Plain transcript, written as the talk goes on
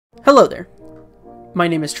Hello there. My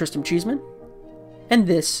name is Tristram Cheeseman, and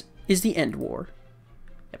this is The End War.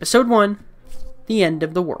 Episode 1, The End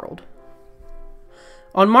of the World.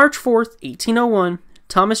 On March 4th, 1801,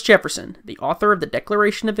 Thomas Jefferson, the author of the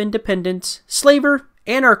Declaration of Independence, slaver,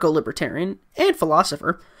 anarcho-libertarian, and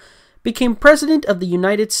philosopher, became President of the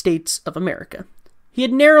United States of America. He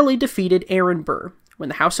had narrowly defeated Aaron Burr when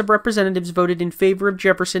the House of Representatives voted in favor of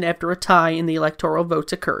Jefferson after a tie in the electoral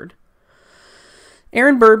votes occurred.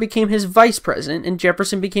 Aaron Burr became his vice president, and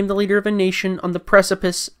Jefferson became the leader of a nation on the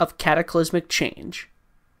precipice of cataclysmic change.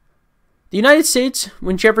 The United States,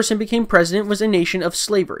 when Jefferson became president, was a nation of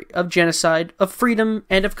slavery, of genocide, of freedom,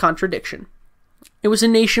 and of contradiction. It was a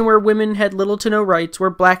nation where women had little to no rights, where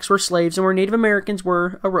blacks were slaves, and where Native Americans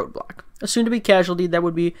were a roadblock, a soon-to-be casualty that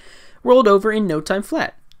would be rolled over in no time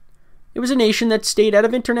flat. It was a nation that stayed out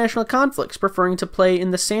of international conflicts, preferring to play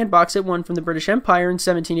in the sandbox it won from the British Empire in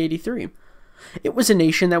 1783. It was a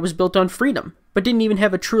nation that was built on freedom, but didn't even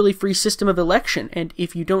have a truly free system of election, and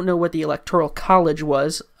if you don't know what the Electoral College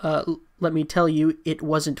was, let me tell you, it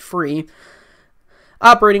wasn't free,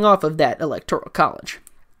 operating off of that Electoral College.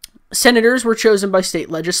 Senators were chosen by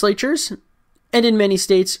state legislatures, and in many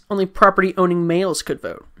states, only property-owning males could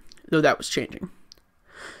vote, though that was changing.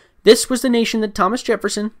 This was the nation that Thomas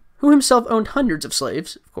Jefferson, who himself owned hundreds of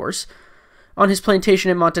slaves, of course, on his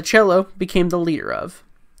plantation at Monticello, became the leader of.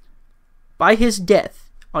 By his death,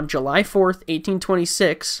 on July 4th,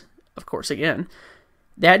 1826, of course again,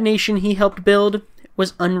 that nation he helped build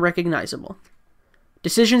was unrecognizable.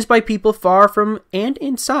 Decisions by people far from and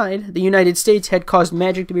inside the United States had caused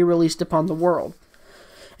magic to be released upon the world,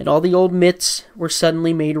 and all the old myths were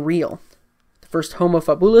suddenly made real. The first Homo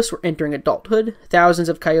fabulas were entering adulthood, thousands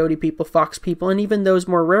of coyote people, fox people, and even those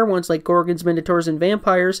more rare ones like gorgons, minotaurs, and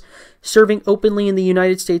vampires serving openly in the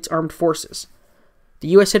United States Armed Forces. The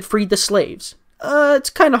U.S. had freed the slaves. It's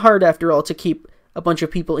kind of hard, after all, to keep a bunch of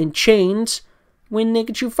people in chains when they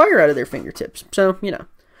can shoot fire out of their fingertips. So,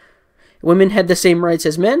 Women had the same rights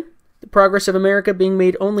as men, the progress of America being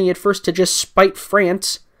made only at first to just spite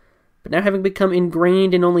France, but now having become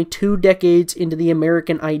ingrained in only 2 decades into the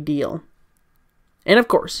American ideal. And of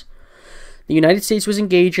course, the United States was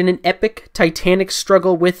engaged in an epic, titanic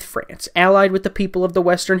struggle with France, allied with the people of the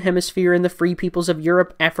Western Hemisphere and the free peoples of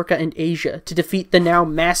Europe, Africa, and Asia, to defeat the now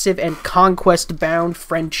massive and conquest-bound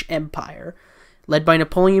French Empire, led by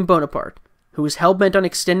Napoleon Bonaparte, who was hell-bent on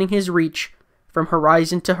extending his reach from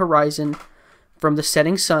horizon to horizon, from the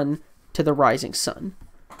setting sun to the rising sun,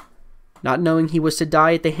 not knowing he was to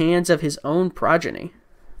die at the hands of his own progeny.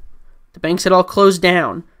 The banks had all closed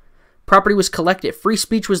down. Property was collected, free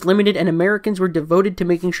speech was limited, and Americans were devoted to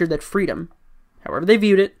making sure that freedom, however they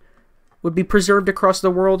viewed it, would be preserved across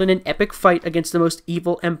the world in an epic fight against the most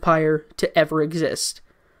evil empire to ever exist.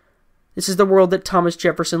 This is the world that Thomas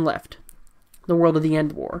Jefferson left, the world of the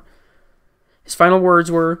End War. His final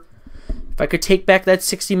words were, "If I could take back that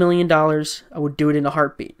 $60 million, I would do it in a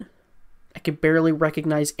heartbeat. I can barely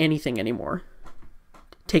recognize anything anymore.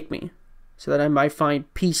 Take me, so that I might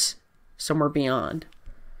find peace somewhere beyond."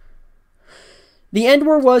 The End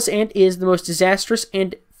War was and is the most disastrous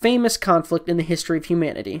and famous conflict in the history of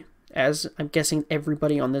humanity, as I'm guessing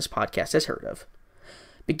everybody on this podcast has heard of.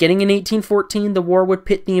 Beginning in 1814, the war would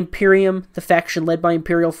pit the Imperium, the faction led by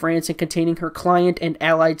Imperial France and containing her client and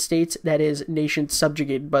allied states, that is, nations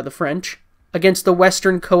subjugated by the French, against the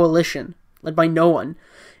Western Coalition, led by no one,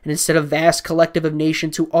 and instead a vast collective of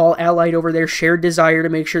nations who all allied over their shared desire to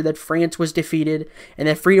make sure that France was defeated and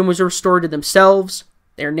that freedom was restored to themselves,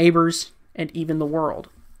 their neighbors, and even the world.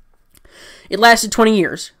 It lasted 20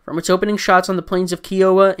 years, from its opening shots on the plains of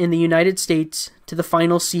Kiowa in the United States to the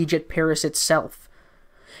final siege at Paris itself.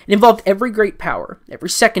 It involved every great power, every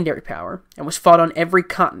secondary power, and was fought on every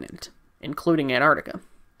continent, including Antarctica.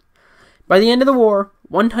 By the end of the war,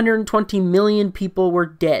 120 million people were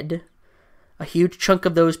dead, a huge chunk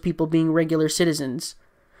of those people being regular citizens.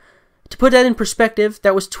 To put that in perspective,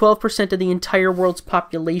 that was 12% of the entire world's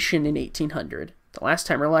population in 1800. The last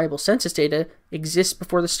time reliable census data exists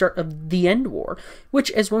before the start of the End War,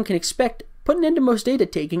 which, as one can expect, put an end to most data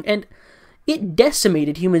taking, and it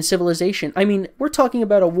decimated human civilization. I mean, we're talking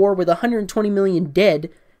about a war with 120 million dead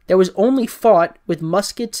that was only fought with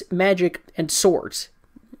muskets, magic, and swords.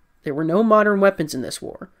 There were no modern weapons in this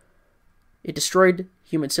war. It destroyed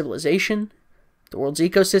human civilization, the world's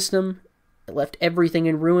ecosystem, it left everything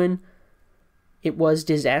in ruin. It was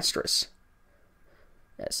disastrous,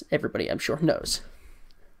 as everybody, I'm sure, knows.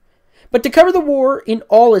 But to cover the war in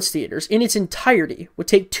all its theaters, in its entirety, would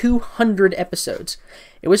take 200 episodes.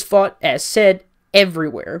 It was fought, as said,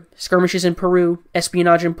 everywhere. Skirmishes in Peru,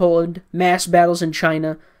 espionage in Poland, mass battles in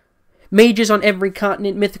China, Mages on every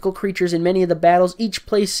continent, mythical creatures in many of the battles, each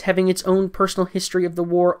place having its own personal history of the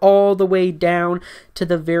war, all the way down to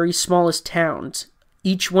the very smallest towns.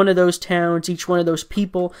 Each one of those towns, each one of those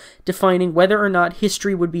people, defining whether or not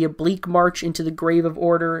history would be a bleak march into the grave of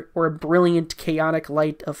order or a brilliant, chaotic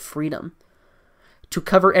light of freedom. To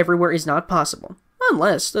cover everywhere is not possible,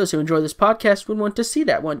 unless those who enjoy this podcast would want to see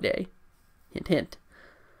that one day. Hint, hint.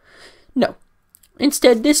 No.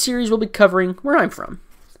 Instead, this series will be covering where I'm from.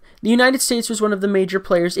 The United States was one of the major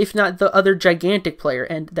players, if not the other gigantic player,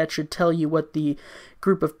 and that should tell you what the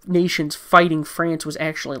group of nations fighting France was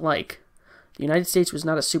actually like. The United States was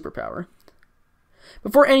not a superpower.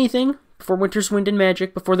 Before anything, before Winter's Wind and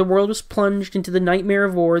Magic, before the world was plunged into the nightmare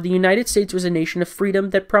of war, the United States was a nation of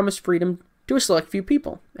freedom that promised freedom to a select few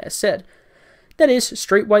people, as said. That is,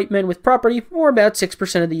 straight white men with property, or about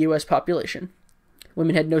 6% of the U.S. population.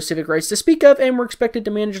 Women had no civic rights to speak of and were expected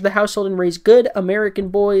to manage the household and raise good American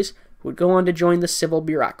boys who would go on to join the civil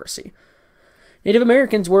bureaucracy. Native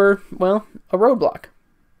Americans were, well, a roadblock.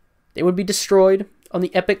 They would be destroyed on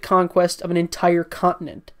the epic conquest of an entire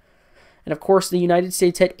continent. And of course, the United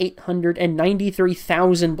States had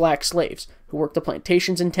 893,000 black slaves who worked the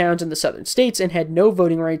plantations and towns in the southern states and had no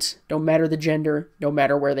voting rights, no matter the gender, no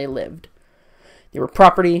matter where they lived. They were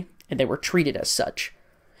property, and they were treated as such.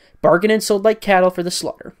 Bargained and sold like cattle for the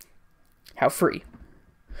slaughter. How free.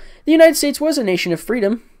 The United States was a nation of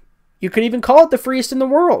freedom. You could even call it the freest in the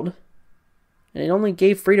world. And it only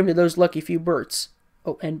gave freedom to those lucky few birds.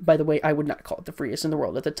 Oh, and by the way, I would not call it the freest in the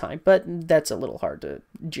world at the time, but that's a little hard to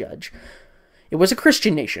judge. It was a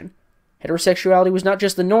Christian nation. Heterosexuality was not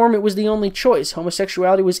just the norm, it was the only choice.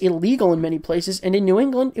 Homosexuality was illegal in many places, and in New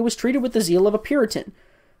England, it was treated with the zeal of a Puritan.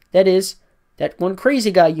 That is, that one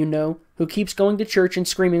crazy guy you know, who keeps going to church and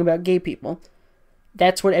screaming about gay people.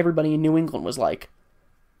 That's what everybody in New England was like.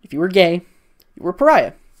 If you were gay, you were a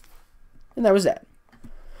pariah. And that was that.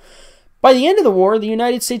 By the end of the war, the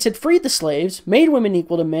United States had freed the slaves, made women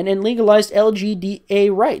equal to men, and legalized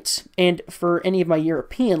LGDA rights. And for any of my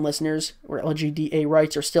European listeners, where LGDA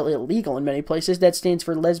rights are still illegal in many places, that stands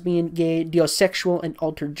for lesbian, gay, deosexual, and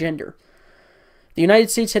altered gender. The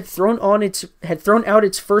United States had thrown out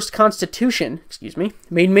its first constitution,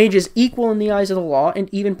 made mages equal in the eyes of the law,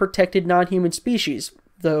 and even protected non-human species,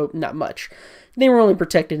 though not much. They were only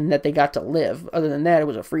protected in that they got to live. Other than that, it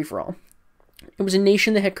was a free-for-all. It was a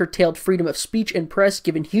nation that had curtailed freedom of speech and press,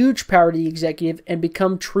 given huge power to the executive, and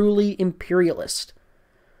become truly imperialist.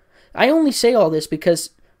 I only say all this because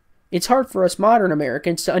it's hard for us modern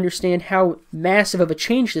Americans to understand how massive of a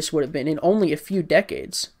change this would have been in only a few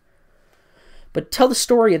decades. But to tell the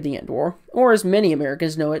story of the End War, or as many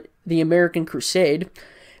Americans know it, the American Crusade,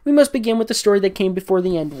 we must begin with the story that came before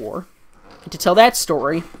the End War. And to tell that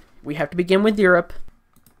story, we have to begin with Europe,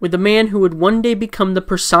 with the man who would one day become the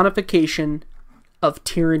personification of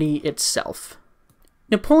tyranny itself.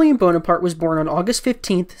 Napoleon Bonaparte was born on August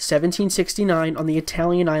 15th, 1769, on the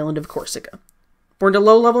Italian island of Corsica. Born to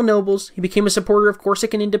low-level nobles, he became a supporter of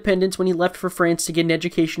Corsican independence when he left for France to get an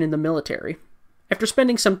education in the military. After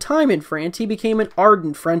spending some time in France, he became an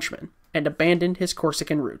ardent Frenchman and abandoned his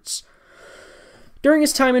Corsican roots. During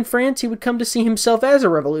his time in France, he would come to see himself as a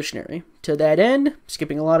revolutionary. To that end,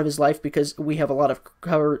 skipping a lot of his life because we have a lot of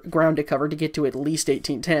ground to cover to get to at least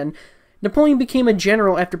 1810, Napoleon became a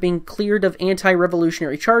general after being cleared of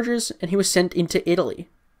anti-revolutionary charges, and he was sent into Italy.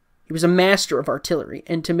 He was a master of artillery,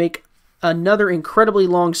 and to make another incredibly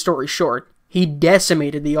long story short, he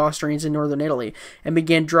decimated the Austrians in northern Italy and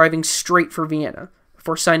began driving straight for Vienna,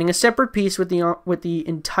 before signing a separate peace with the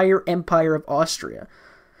entire Empire of Austria.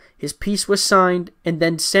 His peace was signed and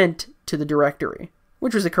then sent to the Directory,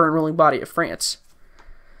 which was the current ruling body of France.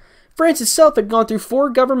 France itself had gone through 4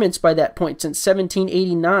 governments by that point since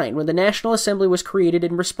 1789, when the National Assembly was created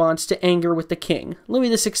in response to anger with the king, Louis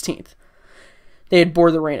XVI. They had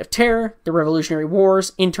bore the reign of terror, the Revolutionary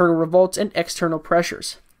Wars, internal revolts, and external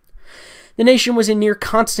pressures. The nation was in near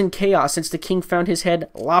constant chaos since the king found his head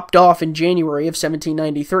lopped off in January of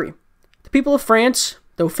 1793. The people of France,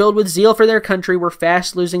 though filled with zeal for their country, were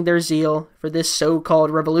fast losing their zeal for this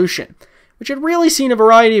so-called revolution, which had really seen a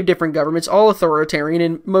variety of different governments, all authoritarian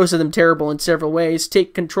and most of them terrible in several ways,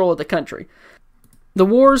 take control of the country. The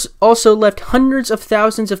wars also left hundreds of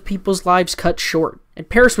thousands of people's lives cut short, and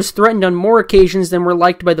Paris was threatened on more occasions than were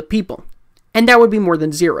liked by the people, and that would be more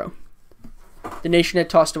than 0. The nation had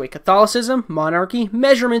tossed away Catholicism, monarchy,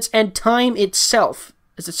 measurements, and time itself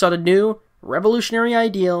as it sought a new, revolutionary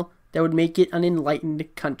ideal that would make it an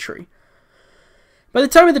enlightened country. By the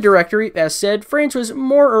time of the Directory, as said, France was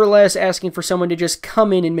more or less asking for someone to just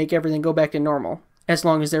come in and make everything go back to normal, as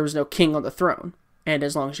long as there was no king on the throne, and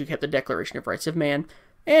as long as you kept the Declaration of Rights of Man,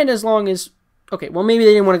 And as long as, okay, well, maybe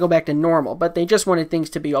they didn't want to go back to normal, but they just wanted things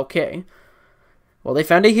to be okay. Well, they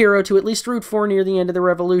found a hero to at least root for near the end of the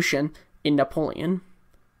revolution in Napoleon.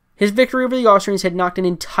 His victory over the Austrians had knocked an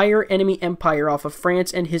entire enemy empire off of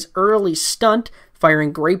France, and his early stunt,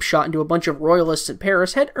 firing grape shot into a bunch of royalists in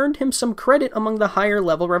Paris, had earned him some credit among the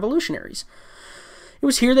higher-level revolutionaries. It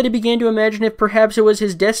was here that he began to imagine if perhaps it was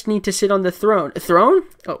his destiny to sit on the throne. Throne?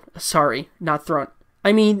 Oh, sorry, not throne.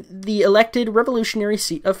 I mean, the elected revolutionary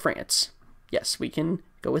seat of France. Yes, we can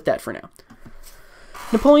go with that for now.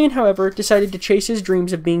 Napoleon, however, decided to chase his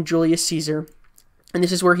dreams of being Julius Caesar, and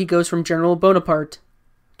this is where he goes from General Bonaparte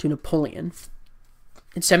to Napoleon.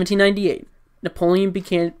 In 1798, Napoleon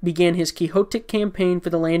began his Quixotic campaign for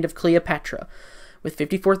the land of Cleopatra, with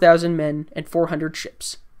 54,000 men and 400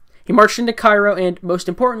 ships. He marched into Cairo, and, most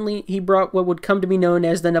importantly, he brought what would come to be known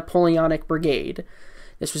as the Napoleonic Brigade.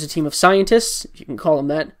 This was a team of scientists, if you can call them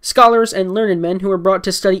that, scholars, and learned men who were brought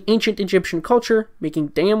to study ancient Egyptian culture, making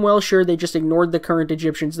damn well sure they just ignored the current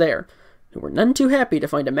Egyptians there, who were none too happy to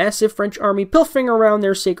find a massive French army pilfering around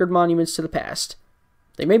their sacred monuments to the past.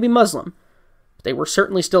 They may be Muslim, but they were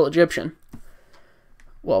certainly still Egyptian.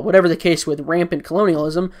 Well, whatever the case with rampant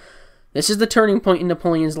colonialism, this is the turning point in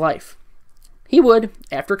Napoleon's life. He would,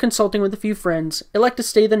 after consulting with a few friends, elect to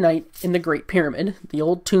stay the night in the Great Pyramid, the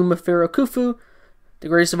old tomb of Pharaoh Khufu, the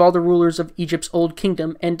greatest of all the rulers of Egypt's old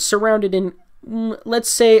kingdom, and surrounded in, let's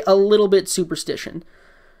say, a little bit superstition.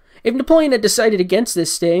 If Napoleon had decided against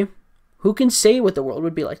this stay, who can say what the world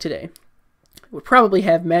would be like today? It would probably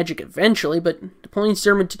have magic eventually, but Napoleon's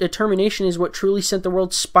determination is what truly sent the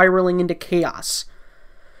world spiraling into chaos.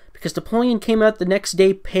 Because Napoleon came out the next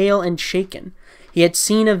day pale and shaken. He had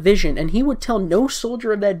seen a vision, and he would tell no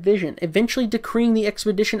soldier of that vision, eventually decreeing the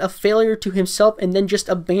expedition a failure to himself and then just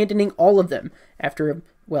abandoning all of them after,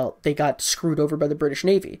 well, they got screwed over by the British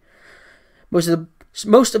Navy. Most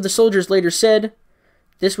of the soldiers later said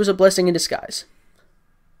this was a blessing in disguise.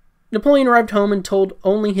 Napoleon arrived home and told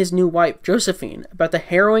only his new wife, Josephine, about the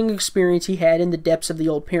harrowing experience he had in the depths of the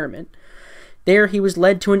old pyramid. There he was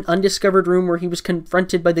led to an undiscovered room where he was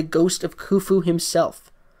confronted by the ghost of Khufu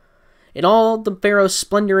himself. In all the pharaoh's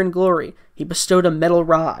splendor and glory, he bestowed a metal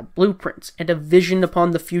rod, blueprints, and a vision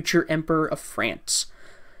upon the future emperor of France.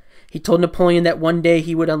 He told Napoleon that one day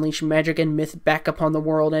he would unleash magic and myth back upon the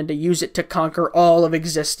world and to use it to conquer all of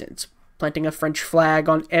existence, planting a French flag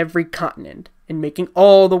on every continent and making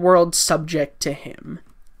all the world subject to him.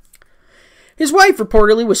 His wife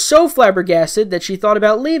reportedly was so flabbergasted that she thought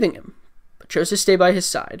about leaving him, but chose to stay by his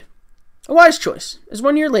side. A wise choice, as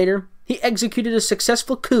 1 year later, he executed a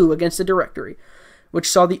successful coup against the Directory, which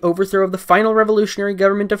saw the overthrow of the final revolutionary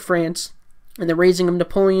government of France and the raising of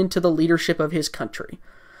Napoleon to the leadership of his country.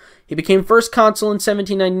 He became first consul in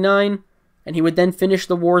 1799, and he would then finish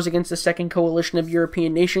the wars against the second coalition of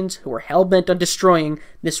European nations who were hell-bent on destroying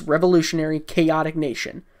this revolutionary, chaotic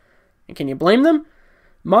nation. And can you blame them?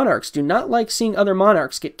 Monarchs do not like seeing other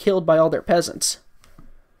monarchs get killed by all their peasants.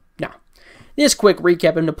 Now, this quick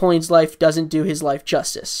recap of Napoleon's life doesn't do his life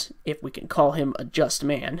justice, if we can call him a just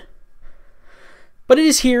man. But it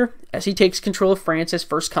is here, as he takes control of France as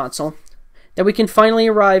first consul, that we can finally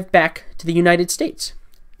arrive back to the United States.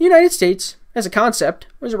 The United States, as a concept,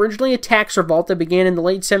 was originally a tax revolt that began in the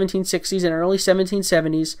late 1760s and early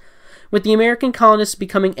 1770s, with the American colonists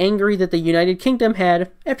becoming angry that the United Kingdom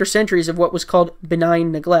had, after centuries of what was called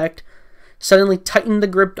benign neglect, suddenly tightened the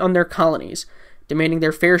grip on their colonies, demanding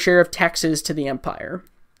their fair share of taxes to the empire.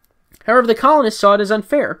 However, the colonists saw it as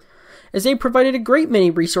unfair, as they provided a great many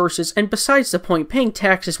resources, and besides the point, paying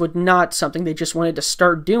taxes was not something they just wanted to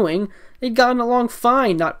start doing. They'd gotten along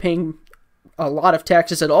fine not paying a lot of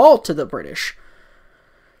taxes at all to the British.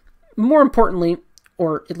 More importantly,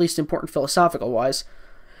 or at least important philosophical-wise,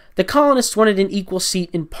 the colonists wanted an equal seat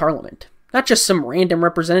in Parliament, not just some random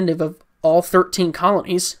representative of all 13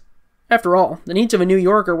 colonies. After all, the needs of a New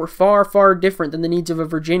Yorker were far, far different than the needs of a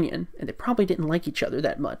Virginian, and they probably didn't like each other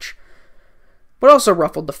that much. What also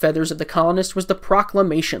ruffled the feathers of the colonists was the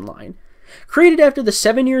Proclamation Line, created after the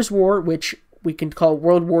 7 Years' War, which we can call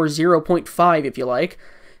World War 0.5 if you like,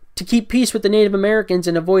 to keep peace with the Native Americans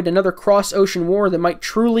and avoid another cross-ocean war that might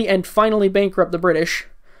truly and finally bankrupt the British.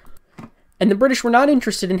 And the British were not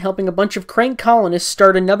interested in helping a bunch of crank colonists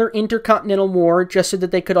start another intercontinental war just so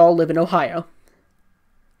that they could all live in Ohio.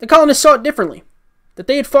 The colonists saw it differently, that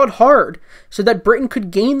they had fought hard so that Britain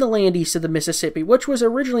could gain the land east of the Mississippi, which was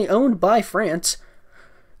originally owned by France,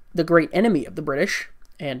 the great enemy of the British,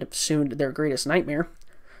 and soon their greatest nightmare.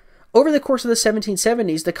 Over the course of the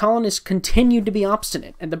 1770s, the colonists continued to be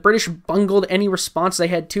obstinate, and the British bungled any response they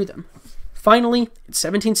had to them. Finally, in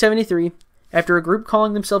 1773, After a group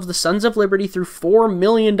calling themselves the Sons of Liberty threw $4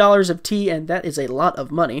 million of tea, and that is a lot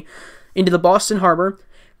of money, into the Boston Harbor,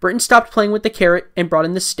 Britain stopped playing with the carrot and brought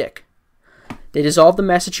in the stick. They dissolved the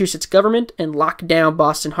Massachusetts government and locked down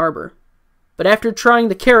Boston Harbor. But after trying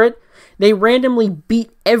the carrot, they randomly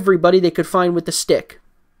beat everybody they could find with the stick,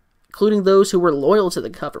 including those who were loyal to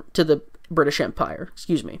the British Empire.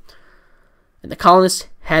 And the colonists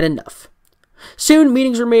had enough. Soon,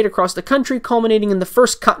 meetings were made across the country, culminating in the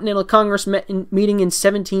First Continental Congress meeting in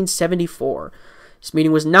 1774. This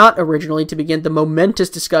meeting was not originally to begin the momentous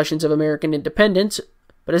discussions of American independence,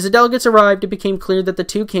 but as the delegates arrived, it became clear that the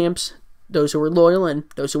two camps, those who were loyal and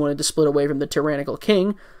those who wanted to split away from the tyrannical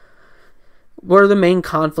king, were the main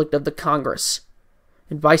conflict of the Congress.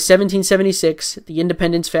 And by 1776, the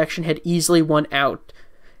independence faction had easily won out,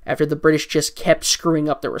 after the British just kept screwing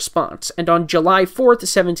up their response. And on July 4th,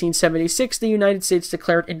 1776, the United States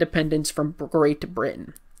declared independence from Great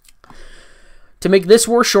Britain. To make this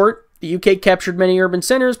war short, the UK captured many urban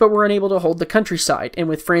centers but were unable to hold the countryside, and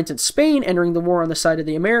with France and Spain entering the war on the side of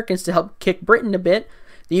the Americans to help kick Britain a bit,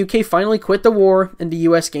 the UK finally quit the war and the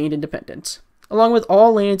US gained independence, along with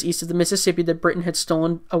all lands east of the Mississippi that Britain had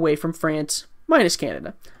stolen away from France, minus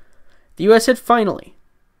Canada. The US had finally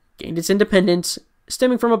gained its independence,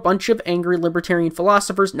 stemming from a bunch of angry libertarian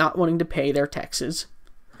philosophers not wanting to pay their taxes.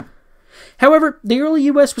 However, the early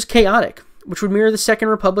US was chaotic, which would mirror the Second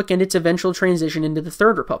Republic and its eventual transition into the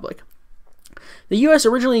Third Republic. The US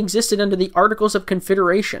originally existed under the Articles of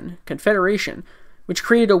Confederation, which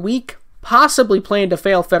created a weak, possibly planned to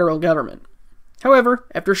fail federal government. However,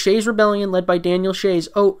 after Shays' Rebellion led by Daniel Shays,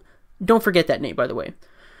 don't forget that name, by the way,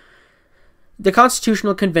 the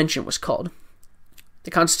Constitutional Convention was called.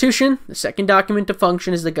 The Constitution, the second document to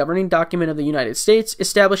function as the governing document of the United States,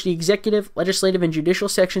 established the executive, legislative, and judicial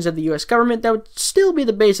sections of the U.S. government that would still be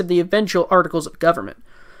the base of the eventual Articles of Government.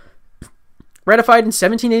 Ratified in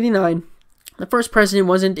 1789, the first president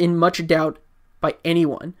wasn't in much doubt by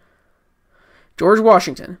anyone. George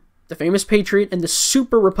Washington, the famous patriot and the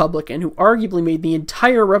super Republican who arguably made the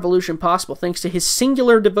entire revolution possible thanks to his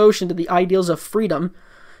singular devotion to the ideals of freedom,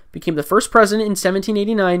 became the first president in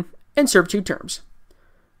 1789 and served 2 terms.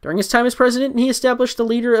 During his time as president, he established the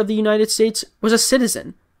leader of the United States was a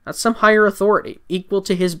citizen, not some higher authority, equal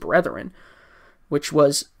to his brethren, which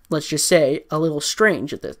was, let's just say, a little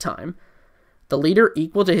strange at the time. The leader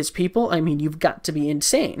equal to his people? I mean, you've got to be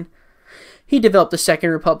insane. He developed the Second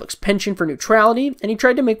Republic's penchant for neutrality, and he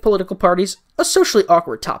tried to make political parties a socially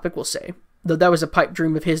awkward topic, we'll say, though that was a pipe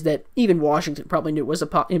dream of his that even Washington probably knew was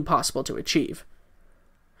impossible to achieve.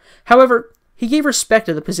 However, he gave respect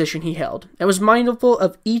to the position he held, and was mindful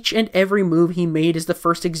of each and every move he made as the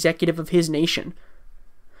first executive of his nation.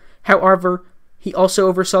 However, he also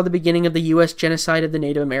oversaw the beginning of the U.S. genocide of the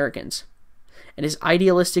Native Americans, and his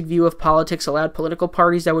idealistic view of politics allowed political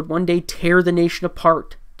parties that would one day tear the nation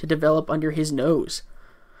apart to develop under his nose.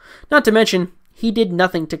 Not to mention, he did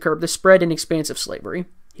nothing to curb the spread and expanse of slavery.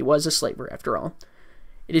 He was a slaver, after all.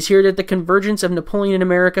 It is here that the convergence of Napoleon in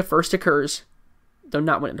America first occurs, though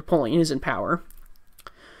not when Napoleon is in power.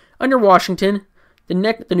 Under Washington,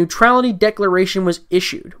 the Neutrality Declaration was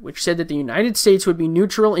issued, which said that the United States would be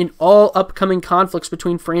neutral in all upcoming conflicts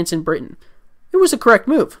between France and Britain. It was a correct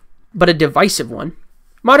move, but a divisive one.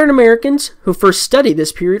 Modern Americans who first study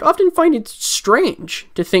this period often find it strange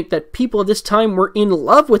to think that people of this time were in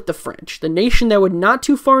love with the French, the nation that would not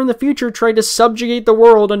too far in the future try to subjugate the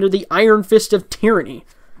world under the iron fist of tyranny.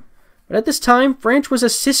 But at this time, France was a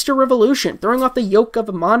sister revolution, throwing off the yoke of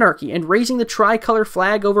a monarchy and raising the tricolor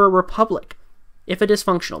flag over a republic, if a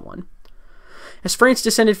dysfunctional one. As France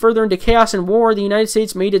descended further into chaos and war, the United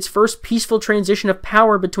States made its first peaceful transition of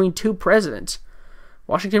power between 2 presidents.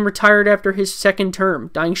 Washington retired after his second term,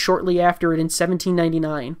 dying shortly after it in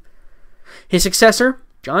 1799. His successor,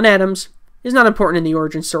 John Adams, is not important in the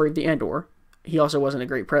origin story of the End War. He also wasn't a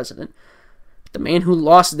great president. But the man who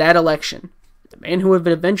lost that election, the man who would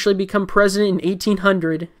eventually become president in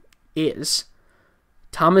 1800, is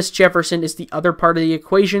Thomas Jefferson. Is the other part of the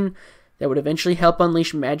equation that would eventually help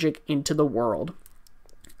unleash magic into the world.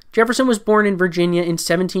 Jefferson was born in Virginia in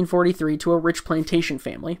 1743 to a rich plantation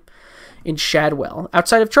family in Shadwell,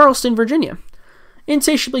 outside of Charleston, Virginia.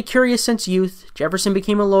 Insatiably curious since youth, Jefferson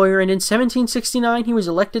became a lawyer, and in 1769 he was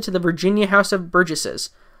elected to the Virginia House of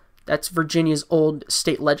Burgesses. That's Virginia's old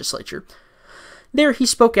state legislature. There he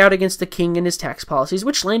spoke out against the king and his tax policies,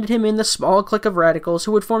 which landed him in the small clique of radicals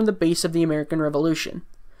who would form the base of the American Revolution.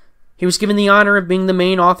 He was given the honor of being the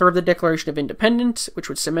main author of the Declaration of Independence, which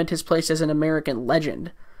would cement his place as an American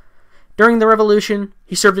legend. During the Revolution,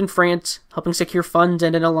 he served in France, helping secure funds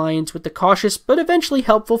and an alliance with the cautious but eventually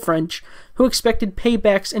helpful French, who expected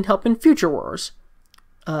paybacks and help in future wars.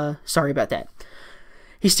 Sorry about that.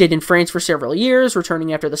 He stayed in France for several years,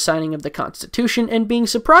 returning after the signing of the Constitution, and being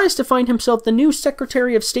surprised to find himself the new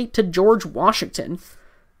Secretary of State to George Washington.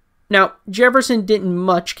 Now, Jefferson didn't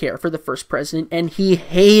much care for the first president, and he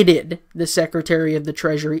hated the Secretary of the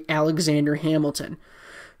Treasury, Alexander Hamilton.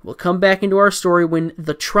 We'll come back into our story when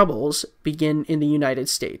the Troubles begin in the United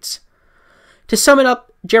States. To sum it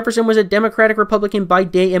up, Jefferson was a Democratic Republican by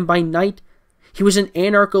day and by night. He was an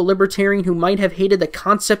anarcho-libertarian who might have hated the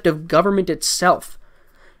concept of government itself.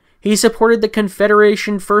 He supported the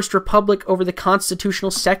Confederation First Republic over the Constitutional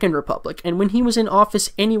Second Republic, and when he was in office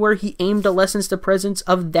anywhere, he aimed to lessen the presence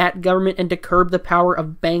of that government and to curb the power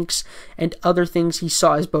of banks and other things he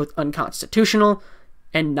saw as both unconstitutional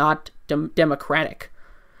and not democratic.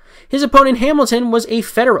 His opponent Hamilton was a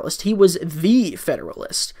Federalist. He was the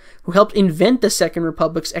Federalist, who helped invent the Second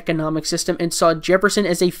Republic's economic system and saw Jefferson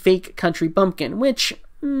as a fake country bumpkin, which,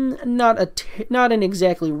 not an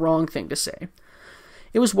exactly wrong thing to say.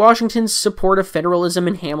 It was Washington's support of federalism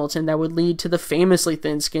in Hamilton that would lead to the famously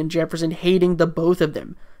thin-skinned Jefferson hating the both of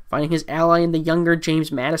them, finding his ally in the younger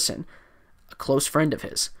James Madison, a close friend of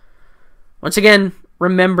his. Once again,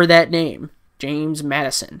 remember that name, James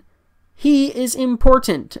Madison. He is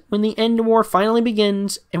important when the end war finally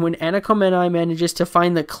begins, and when Anna Komnene manages to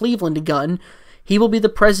find the Cleveland gun, he will be the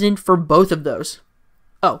president for both of those.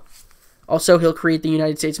 Oh, also he'll create the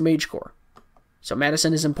United States Mage Corps. So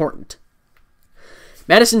Madison is important.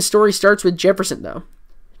 Madison's story starts with Jefferson, though.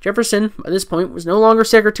 Jefferson, by this point, was no longer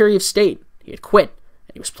Secretary of State. He had quit,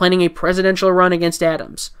 and he was planning a presidential run against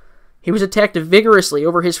Adams. He was attacked vigorously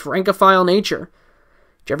over his Francophile nature.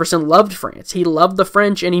 Jefferson loved France, he loved the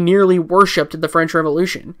French, and he nearly worshipped the French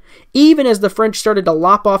Revolution. Even as the French started to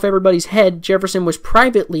lop off everybody's head, Jefferson was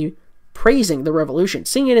privately praising the revolution,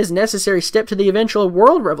 seeing it as a necessary step to the eventual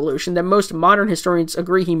world revolution that most modern historians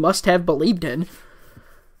agree he must have believed in.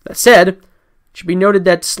 That said, it should be noted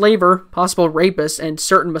that slaver, possible rapist, and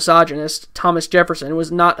certain misogynist Thomas Jefferson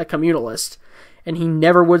was not a communalist, and he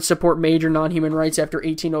never would support major non-human rights after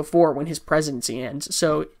 1804 when his presidency ends.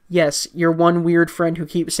 So, yes, your one weird friend who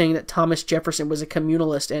keeps saying that Thomas Jefferson was a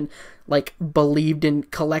communalist and, believed in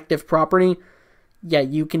collective property, yeah,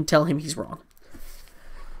 you can tell him he's wrong.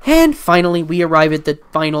 And finally, we arrive at the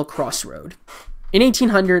final crossroad. In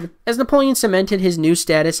 1800, as Napoleon cemented his new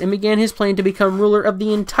status and began his plan to become ruler of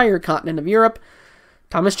the entire continent of Europe,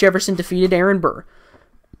 Thomas Jefferson defeated Aaron Burr,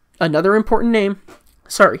 another important name,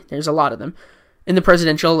 there's a lot of them, in the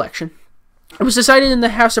presidential election. It was decided in the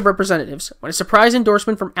House of Representatives when a surprise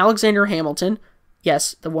endorsement from Alexander Hamilton,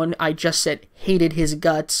 yes, the one I just said hated his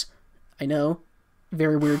guts, I know,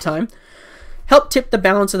 very weird time, helped tip the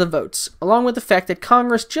balance of the votes, along with the fact that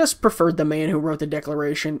Congress just preferred the man who wrote the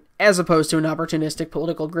Declaration as opposed to an opportunistic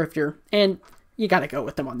political grifter, and you gotta go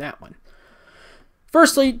with them on that one.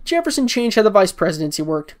 Firstly, Jefferson changed how the vice presidency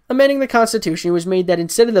worked. Amending the Constitution was made that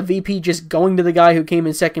instead of the VP just going to the guy who came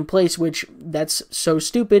in second place, which, that's so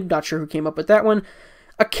stupid, not sure who came up with that one,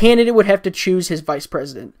 a candidate would have to choose his vice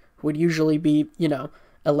president, who would usually be,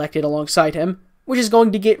 elected alongside him, which is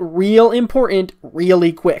going to get real important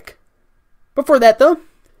really quick. Before that, though,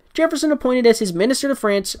 Jefferson appointed as his minister to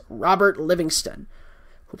France Robert Livingston,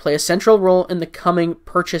 who will play a central role in the coming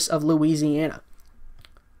purchase of Louisiana.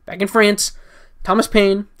 Back in France, Thomas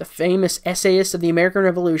Paine, the famous essayist of the American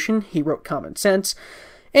Revolution, he wrote Common Sense,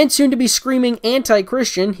 and soon to be screaming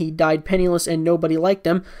anti-Christian, he died penniless and nobody liked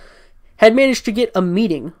him, had managed to get a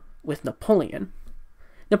meeting with Napoleon.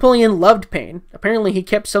 Napoleon loved Paine. Apparently he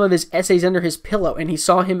kept some of his essays under his pillow, and he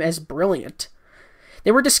saw him as brilliant.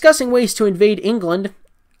 They were discussing ways to invade England.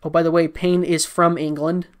 Oh, by the way, Paine is from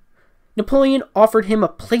England. Napoleon offered him a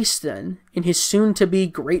place then in his soon-to-be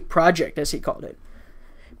great project, as he called it.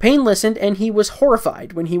 Paine listened, and he was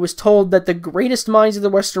horrified when he was told that the greatest minds of the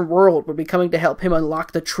Western world would be coming to help him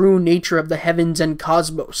unlock the true nature of the heavens and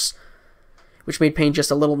cosmos, which made Paine just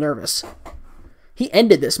a little nervous. He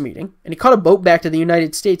ended this meeting, and he caught a boat back to the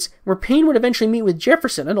United States, where Paine would eventually meet with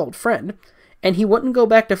Jefferson, an old friend, and he wouldn't go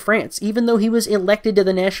back to France, even though he was elected to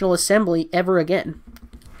the National Assembly ever again.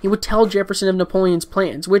 He would tell Jefferson of Napoleon's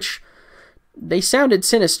plans, which they sounded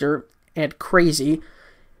sinister and crazy,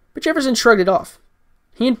 but Jefferson shrugged it off.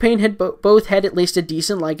 He and Paine had both had at least a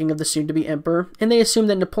decent liking of the soon-to-be emperor, and they assumed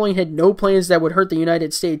that Napoleon had no plans that would hurt the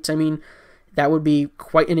United States. I mean, that would be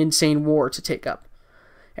quite an insane war to take up.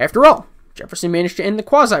 After all, Jefferson managed to end the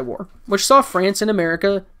Quasi-War, which saw France and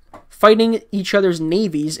America fighting each other's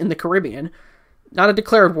navies in the Caribbean. Not a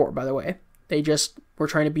declared war, by the way. They just were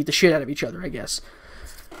trying to beat the shit out of each other, I guess.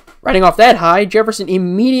 Riding off that high, Jefferson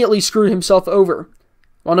immediately screwed himself over.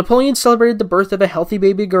 While Napoleon celebrated the birth of a healthy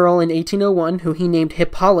baby girl in 1801, who he named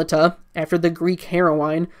Hippolyta, after the Greek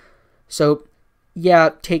heroine, so yeah,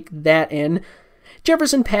 take that in,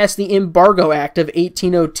 Jefferson passed the Embargo Act of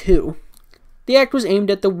 1802. The act was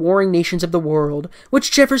aimed at the warring nations of the world,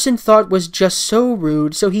 which Jefferson thought was just so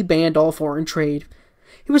rude, so he banned all foreign trade.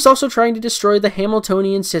 He was also trying to destroy the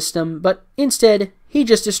Hamiltonian system, but instead, he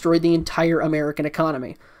just destroyed the entire American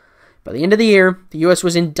economy. By the end of the year, the U.S.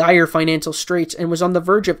 was in dire financial straits and was on the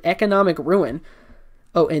verge of economic ruin.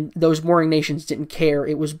 Oh, and those warring nations didn't care.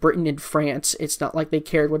 It was Britain and France. It's not like they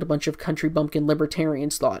cared what a bunch of country bumpkin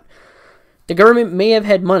libertarians thought. The government may have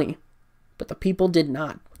had money, but the people did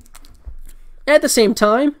not. At the same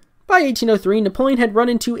time, by 1803, Napoleon had run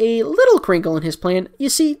into a little crinkle in his plan. You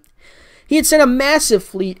see, he had sent a massive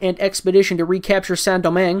fleet and expedition to recapture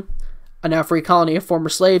Saint-Domingue, a now free colony of former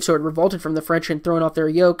slaves who had revolted from the French and thrown off their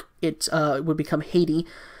yoke. It would become Haiti,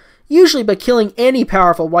 usually by killing any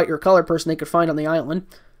powerful white or colored person they could find on the island.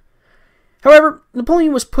 However,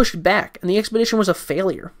 Napoleon was pushed back, and the expedition was a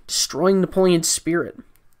failure, destroying Napoleon's spirit.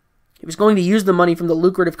 He was going to use the money from the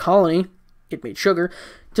lucrative colony, it made sugar,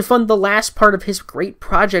 to fund the last part of his great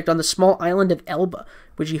project on the small island of Elba,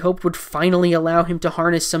 which he hoped would finally allow him to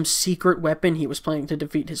harness some secret weapon he was planning to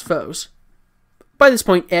defeat his foes. By this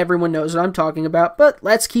point, everyone knows what I'm talking about, but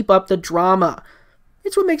let's keep up the drama.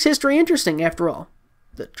 It's what makes history interesting, after all.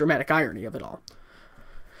 The dramatic irony of it all.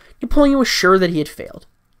 Napoleon was sure that he had failed.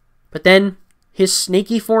 But then, his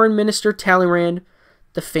snaky foreign minister Talleyrand,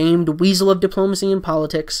 the famed weasel of diplomacy and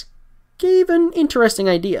politics, gave an interesting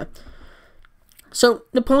idea. So,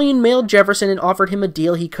 Napoleon mailed Jefferson and offered him a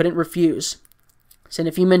deal he couldn't refuse. Send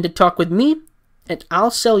a few men to talk with me, and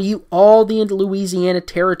I'll sell you all the Louisiana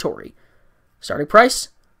territory. Starting price,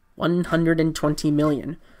 $120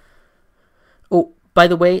 million. Oh, by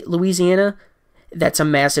the way, Louisiana, that's a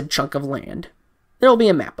massive chunk of land. There'll be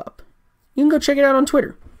a map up. You can go check it out on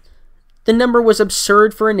Twitter. The number was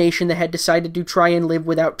absurd for a nation that had decided to try and live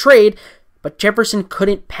without trade, but Jefferson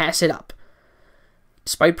couldn't pass it up.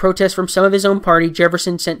 Despite protests from some of his own party,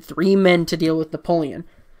 Jefferson sent 3 men to deal with Napoleon: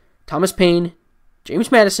 Thomas Paine,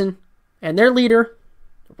 James Madison, and their leader,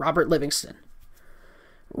 Robert Livingston.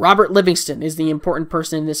 Robert Livingston is the important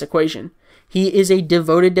person in this equation. He is a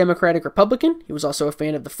devoted Democratic Republican. He was also a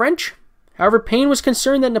fan of the French. However, Paine was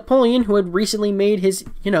concerned that Napoleon, who had recently made his,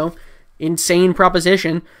 insane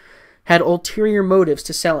proposition, had ulterior motives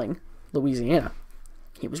to selling Louisiana.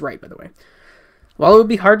 He was right, by the way. While it would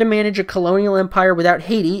be hard to manage a colonial empire without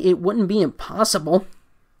Haiti, it wouldn't be impossible.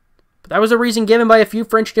 But that was the reason given by a few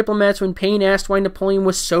French diplomats when Paine asked why Napoleon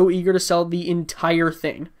was so eager to sell the entire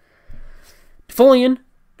thing. Napoleon,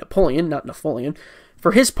 not Napoleon,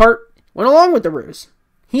 for his part, went along with the ruse.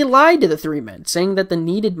 He lied to the 3 men, saying that they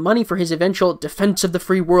needed money for his eventual defense of the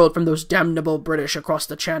free world from those damnable British across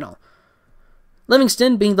the Channel.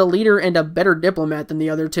 Livingston, being the leader and a better diplomat than the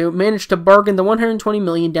other 2, managed to bargain the $120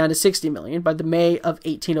 million down to $60 million by the May of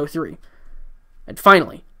 1803. And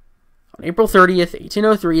finally, on April 30th,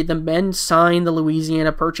 1803, the men signed the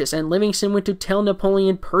Louisiana Purchase, and Livingston went to tell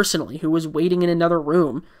Napoleon personally, who was waiting in another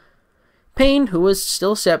room. Paine, who was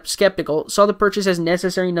still skeptical, saw the purchase as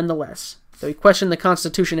necessary nonetheless, though he questioned the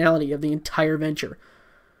constitutionality of the entire venture.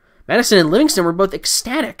 Madison and Livingston were both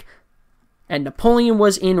ecstatic, and Napoleon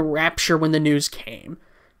was in rapture when the news came.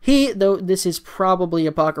 He, though this is probably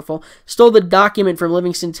apocryphal, stole the document from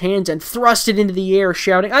Livingston's hands and thrust it into the air,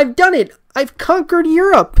 shouting, "I've done it! I've conquered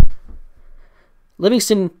Europe!"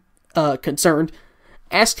 Livingston, concerned,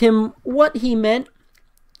 asked him what he meant.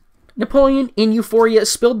 Napoleon, in euphoria,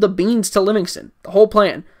 spilled the beans to Livingston, the whole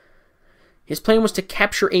plan. His plan was to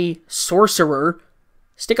capture a sorcerer,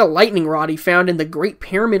 stick a lightning rod he found in the Great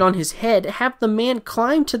Pyramid on his head, have the man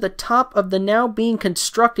climb to the top of the now being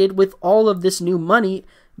constructed with all of this new money,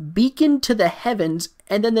 beacon to the heavens,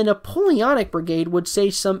 and then the Napoleonic Brigade would say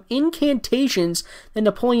some incantations that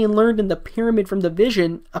Napoleon learned in the pyramid from the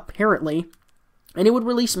vision, apparently, and it would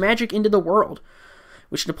release magic into the world,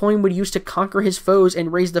 which Napoleon would use to conquer his foes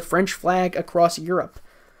and raise the French flag across Europe,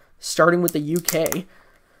 starting with the UK.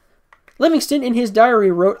 Livingston, in his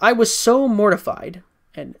diary, wrote, "I was so mortified,"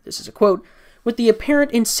 and this is a quote, "with the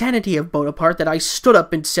apparent insanity of Bonaparte that I stood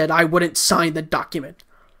up and said I wouldn't sign the document."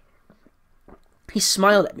 He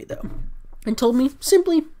smiled at me, though, and told me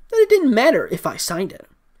simply that it didn't matter if I signed it.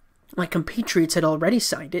 My compatriots had already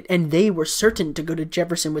signed it, and they were certain to go to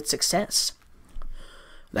Jefferson with success.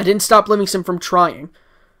 That didn't stop Livingston from trying,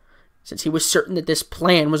 since he was certain that this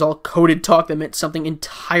plan was all coded talk that meant something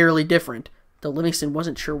entirely different, though Livingston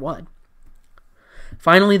wasn't sure what.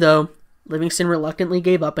 Finally, though, Livingston reluctantly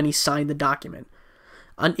gave up and he signed the document.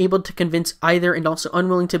 Unable to convince either and also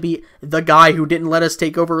unwilling to be the guy who didn't let us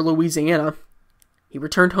take over Louisiana, he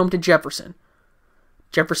returned home to Jefferson.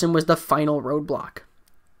 Jefferson was the final roadblock.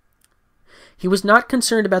 He was not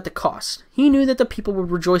concerned about the cost. He knew that the people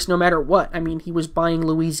would rejoice no matter what. I mean, he was buying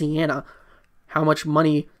Louisiana. How much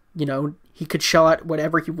money, he could shell out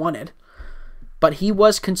whatever he wanted. But he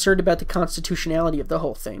was concerned about the constitutionality of the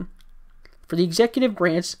whole thing. For the executive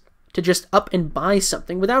branch to just up and buy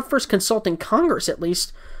something, without first consulting Congress at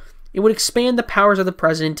least, it would expand the powers of the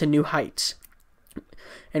president to new heights.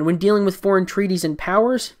 And when dealing with foreign treaties and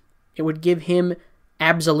powers, it would give him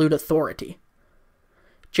absolute authority.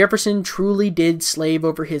 Jefferson truly did slave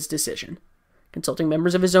over his decision, consulting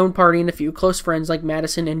members of his own party and a few close friends like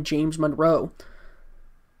Madison and James Monroe.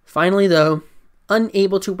 Finally, though,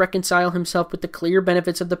 unable to reconcile himself with the clear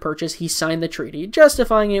benefits of the purchase, he signed the treaty,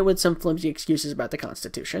 justifying it with some flimsy excuses about the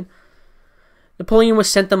Constitution. Napoleon was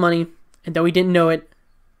sent the money, and though he didn't know it,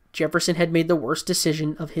 Jefferson had made the worst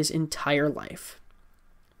decision of his entire life.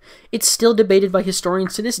 It's still debated by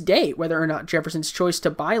historians to this day whether or not Jefferson's choice to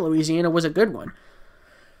buy Louisiana was a good one.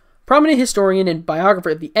 Prominent historian and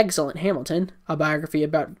biographer of the excellent Hamilton, a biography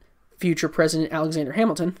about future President Alexander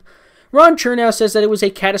Hamilton, Ron Chernow says that it was a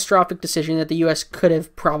catastrophic decision that the U.S. could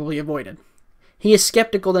have probably avoided. He is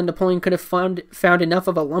skeptical that Napoleon could have found enough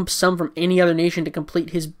of a lump sum from any other nation to complete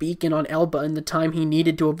his beacon on Elba in the time he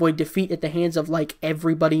needed to avoid defeat at the hands of,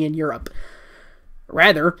 everybody in Europe.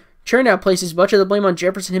 Rather, Chernow places much of the blame on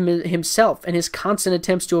Jefferson himself and his constant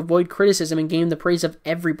attempts to avoid criticism and gain the praise of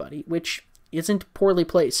everybody, which isn't poorly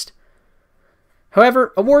placed.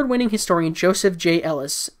 However, award-winning historian Joseph J.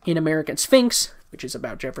 Ellis in American Sphinx, which is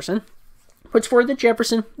about Jefferson, puts forward that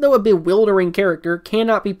Jefferson, though a bewildering character,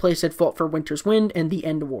 cannot be placed at fault for Winter's Wind and the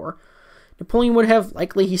end war. Napoleon would have,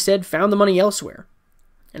 likely, he said, found the money elsewhere.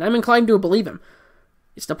 And I'm inclined to believe him.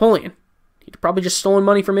 It's Napoleon. He'd probably just stolen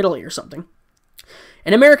money from Italy or something.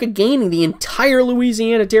 And America gaining the entire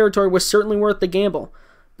Louisiana territory was certainly worth the gamble,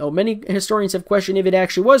 though many historians have questioned if it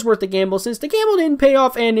actually was worth the gamble, since the gamble didn't pay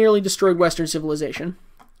off and nearly destroyed Western civilization.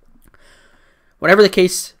 Whatever the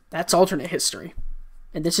case, that's alternate history.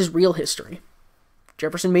 And this is real history.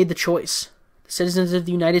 Jefferson made the choice. The citizens of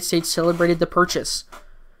the United States celebrated the purchase,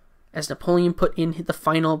 as Napoleon put in the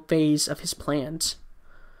final phase of his plans.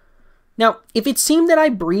 Now, if it seemed that I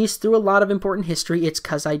breezed through a lot of important history, it's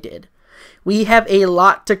 'cause I did. We have a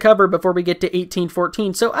lot to cover before we get to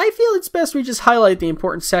 1814, so I feel it's best we just highlight the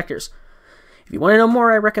important sectors. If you want to know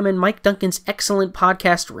more, I recommend Mike Duncan's excellent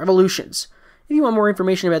podcast, Revolutions. If you want more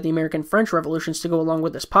information about the American-French revolutions to go along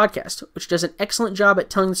with this podcast, which does an excellent job at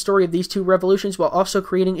telling the story of these two revolutions while also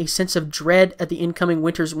creating a sense of dread at the incoming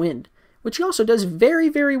winter's wind, which he also does very,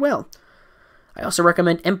 very well. I also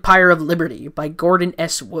recommend Empire of Liberty by Gordon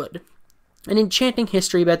S. Wood, an enchanting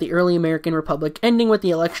history about the early American Republic, ending with the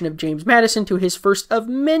election of James Madison to his first of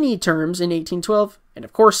many terms in 1812, and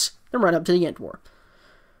of course, the run-up to the end war.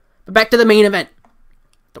 But back to the main event.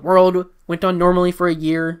 The world went on normally for a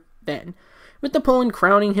year then, with Napoleon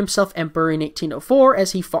crowning himself emperor in 1804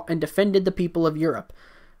 as he fought and defended the people of Europe,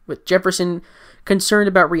 with Jefferson concerned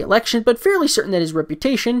about re-election, but fairly certain that his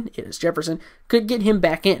reputation, it is Jefferson, could get him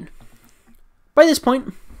back in. By this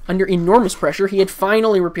point, under enormous pressure, he had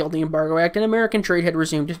finally repealed the Embargo Act and American trade had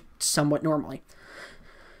resumed somewhat normally.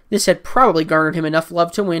 This had probably garnered him enough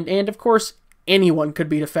love to win, and of course, anyone could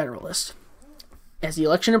beat a Federalist. As the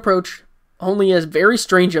election approached, only a very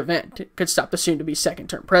strange event could stop the soon-to-be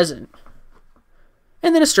second-term president.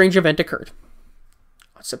 And then a strange event occurred.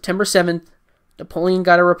 On September 7th, Napoleon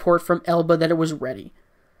got a report from Elba that it was ready.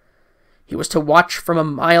 He was to watch from a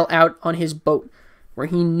mile out on his boat, where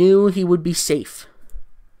he knew he would be safe.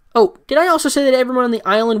 Oh, did I also say that everyone on the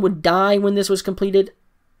island would die when this was completed?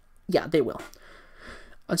 Yeah, they will.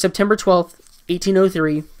 On September 12th,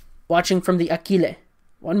 1803, watching from the Aquile,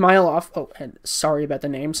 1 mile off, and sorry about the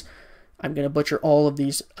names. I'm going to butcher all of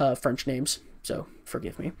these French names, so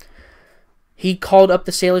forgive me. He called up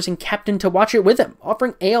the sailors and captain to watch it with him,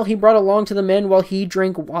 offering ale he brought along to the men while he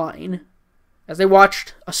drank wine. As they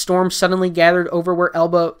watched, a storm suddenly gathered over where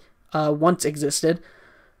Elba once existed.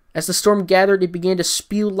 As the storm gathered, it began to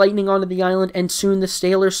spew lightning onto the island, and soon the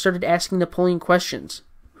sailors started asking Napoleon questions,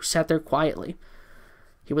 who sat there quietly.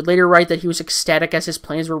 He would later write that he was ecstatic as his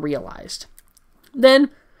plans were realized.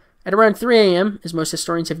 Then, at around 3 a.m., as most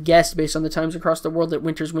historians have guessed based on the times across the world that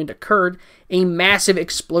winter's wind occurred, a massive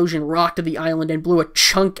explosion rocked the island and blew a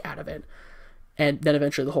chunk out of it, and then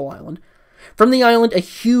eventually the whole island. From the island, a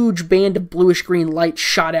huge band of bluish-green light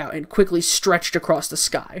shot out and quickly stretched across the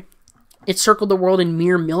sky. It circled the world in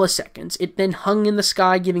mere milliseconds. It then hung in the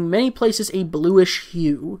sky, giving many places a bluish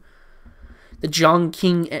hue. The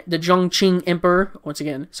Zhongqing Emperor, once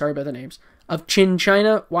again, sorry about the names, of Qin,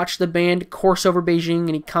 China, watched the band course over Beijing,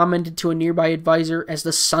 and he commented to a nearby advisor as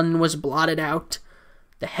the sun was blotted out,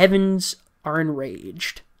 "The heavens are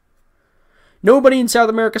enraged." Nobody in South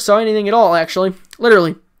America saw anything at all, actually.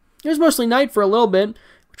 Literally. It was mostly night for a little bit,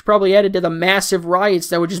 which probably added to the massive riots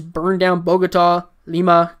that would just burn down Bogota,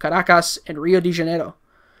 Lima, Caracas, and Rio de Janeiro.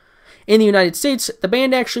 In the United States, the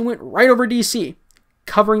band actually went right over D.C.,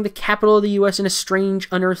 covering the capital of the U.S. in a strange,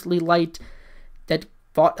 unearthly light that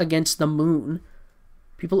fought against the moon.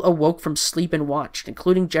 People awoke from sleep and watched,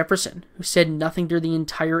 including Jefferson, who said nothing during the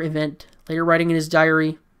entire event, later writing in his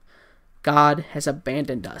diary, "God has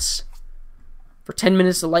abandoned us." For 10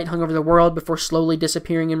 minutes, the light hung over the world before slowly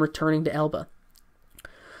disappearing and returning to Elba.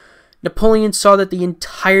 Napoleon saw that the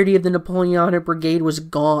entirety of the Napoleonic Brigade was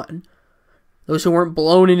gone. Those who weren't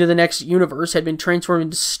blown into the next universe had been transformed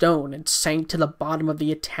into stone and sank to the bottom of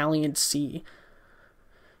the Italian Sea.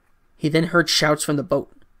 He then heard shouts from the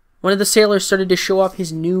boat. One of the sailors started to show off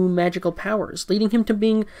his new magical powers, leading him to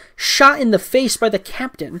being shot in the face by the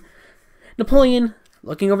captain. Napoleon,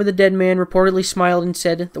 looking over the dead man, reportedly smiled and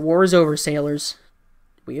said, "The war is over, sailors.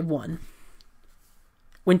 We have won."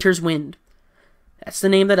 Winter's Wind. That's the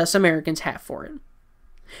name that us Americans have for it.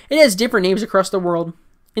 It has different names across the world.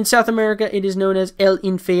 In South America, it is known as El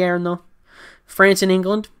Infierno. France and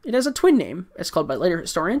England, it has a twin name, as called by later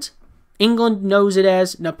historians. England knows it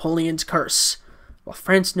as Napoleon's Curse, while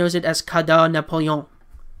France knows it as Cadeau Napoleon,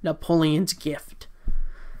 Napoleon's Gift.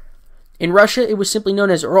 In Russia, it was simply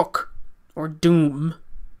known as Rok, or Doom.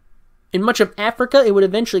 In much of Africa, it would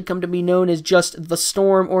eventually come to be known as just the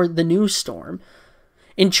Storm or the New Storm.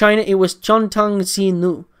 In China, it was Chontang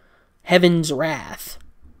Xinu, Heaven's Wrath.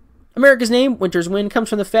 America's name, Winter's Wind, comes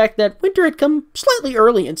from the fact that winter had come slightly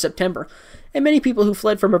early in September, and many people who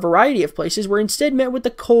fled from a variety of places were instead met with the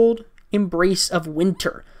cold embrace of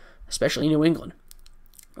winter, especially New England.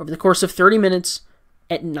 Over the course of 30 minutes,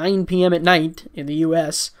 at 9 p.m. at night in the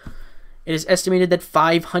U.S., it is estimated that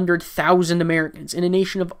 500,000 Americans in a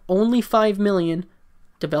nation of only 5 million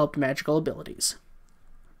developed magical abilities.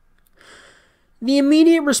 The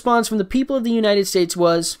immediate response from the people of the United States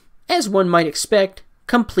was, as one might expect,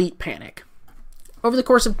 complete panic. Over the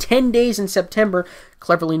course of 10 days in September,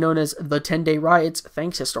 cleverly known as the 10-day riots,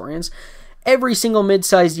 thanks historians, every single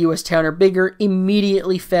mid-sized U.S. town or bigger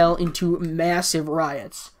immediately fell into massive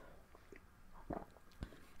riots.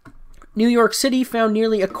 New York City found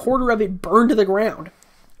nearly a quarter of it burned to the ground,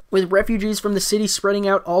 with refugees from the city spreading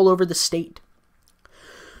out all over the state.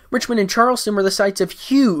 Richmond and Charleston were the sites of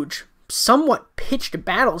huge, somewhat pitched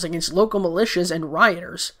battles against local militias and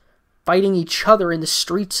rioters, fighting each other in the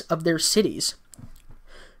streets of their cities.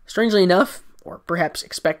 Strangely enough, or perhaps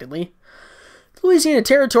expectedly, the Louisiana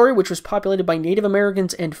Territory, which was populated by Native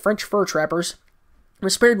Americans and French fur trappers,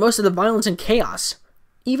 was spared most of the violence and chaos.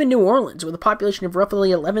 Even New Orleans, with a population of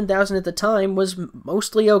roughly 11,000 at the time, was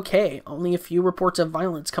mostly okay, only a few reports of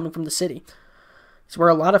violence coming from the city. It's where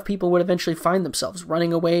a lot of people would eventually find themselves,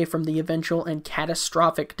 running away from the eventual and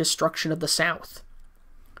catastrophic destruction of the South.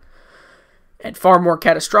 And far more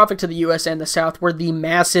catastrophic to the U.S. and the South were the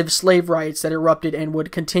massive slave riots that erupted and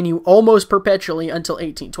would continue almost perpetually until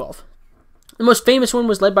 1812. The most famous one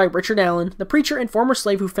was led by Richard Allen, the preacher and former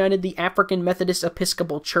slave who founded the African Methodist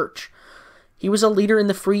Episcopal Church. He was a leader in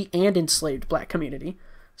the free and enslaved black community,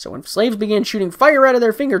 so when slaves began shooting fire out of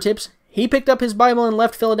their fingertips, he picked up his Bible and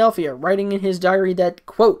left Philadelphia, writing in his diary that,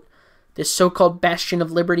 quote, "This so-called bastion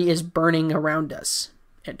of liberty is burning around us,"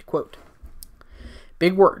 end quote.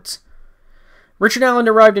 Big words. Richard Allen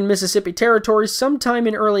arrived in Mississippi Territory sometime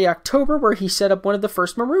in early October, where he set up one of the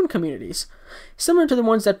first Maroon communities. Similar to the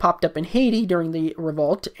ones that popped up in Haiti during the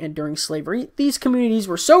revolt and during slavery, these communities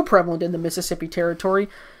were so prevalent in the Mississippi Territory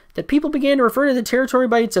that people began to refer to the territory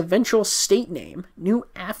by its eventual state name, New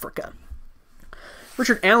Africa.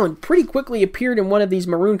 Richard Allen pretty quickly appeared in one of these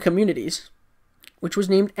Maroon communities, which was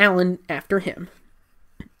named Allen after him.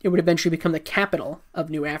 It would eventually become the capital of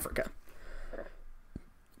New Africa.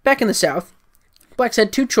 Back in the South, blacks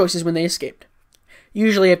had two choices when they escaped,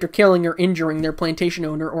 usually after killing or injuring their plantation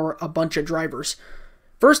owner or a bunch of drivers.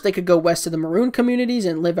 First, they could go west to the Maroon communities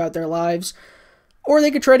and live out their lives, or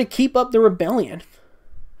they could try to keep up the rebellion.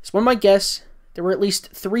 As one might guess, there were at least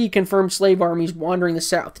 3 confirmed slave armies wandering the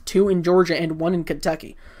South, 2 in Georgia and 1 in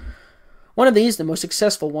Kentucky. One of these, the most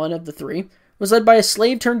successful one of the 3, was led by a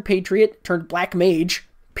slave-turned-patriot-turned-black mage,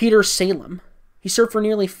 Peter Salem. He served for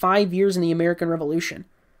nearly 5 years in the American Revolution.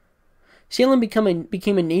 Salem became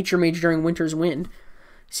a nature mage during Winter's Wind.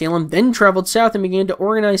 Salem then traveled south and began to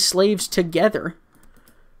organize slaves together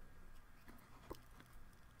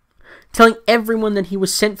telling everyone that he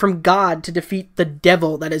was sent from God to defeat the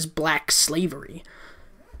devil that is black slavery.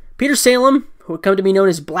 Peter Salem, who would come to be known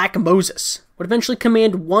as Black Moses, would eventually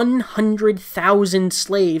command 100,000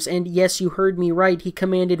 slaves, and yes, you heard me right, he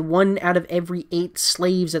commanded 1 out of every 8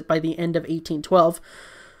 slaves by the end of 1812,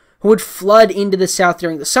 who would flood into the South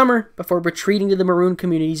during the summer before retreating to the maroon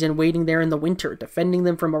communities and waiting there in the winter, defending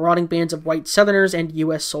them from marauding bands of white Southerners and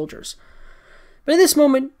U.S. soldiers. But at this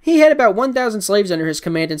moment, he had about 1,000 slaves under his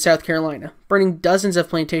command in South Carolina, burning dozens of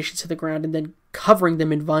plantations to the ground and then covering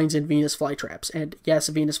them in vines and Venus flytraps. And yes,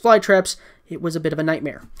 Venus flytraps, it was a bit of a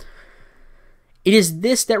nightmare. It is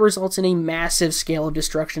this that results in a massive scale of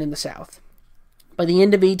destruction in the South. By the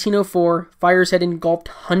end of 1804, fires had engulfed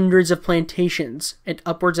hundreds of plantations, and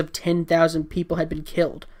upwards of 10,000 people had been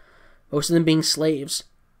killed, most of them being slaves,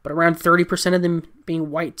 but around 30% of them being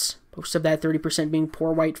whites, most of that 30% being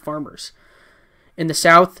poor white farmers. In the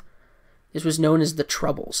South, this was known as the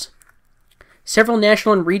Troubles. Several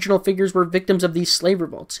national and regional figures were victims of these slave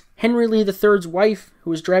revolts. Henry Lee III's wife,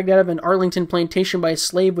 who was dragged out of an Arlington plantation by a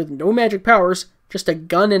slave with no magic powers, just a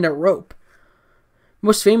gun and a rope.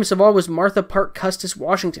 Most famous of all was Martha Parke Custis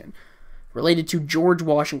Washington, related to George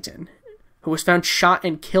Washington, who was found shot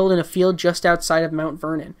and killed in a field just outside of Mount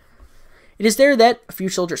Vernon. It is there that, a few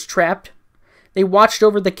soldiers trapped, they watched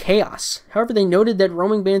over the chaos. However, they noted that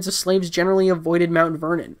roaming bands of slaves generally avoided Mount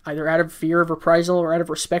Vernon, either out of fear of reprisal or out of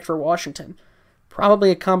respect for Washington.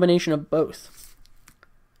 Probably a combination of both.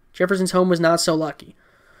 Jefferson's home was not so lucky.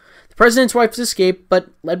 The president's wife escaped, but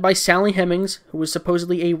led by Sally Hemings, who was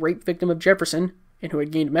supposedly a rape victim of Jefferson, and who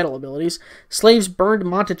had gained metal abilities, slaves burned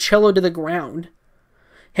Monticello to the ground.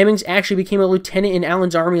 Hemings actually became a lieutenant in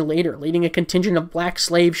Allen's army later, leading a contingent of black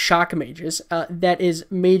slave shock mages. That is,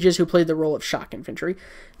 mages who played the role of shock infantry.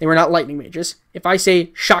 They were not lightning mages. If I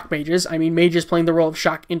say shock mages, I mean mages playing the role of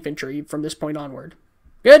shock infantry from this point onward.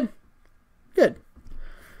 Good? Good.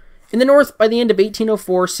 In the North, by the end of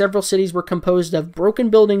 1804, several cities were composed of broken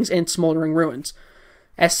buildings and smoldering ruins.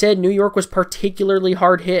 As said, New York was particularly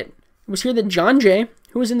hard hit. It was here that John Jay,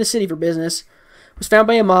 who was in the city for business, was found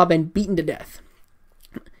by a mob and beaten to death.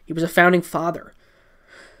 He was a founding father.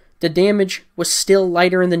 The damage was still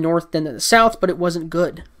lighter in the North than in the South, but it wasn't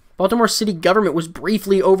good. Baltimore city government was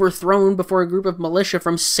briefly overthrown before a group of militia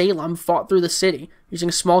from Salem fought through the city, using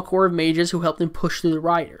a small corps of mages who helped them push through the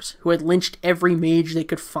rioters, who had lynched every mage they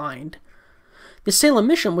could find. The Salem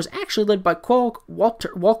mission was actually led by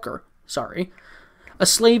Walker, a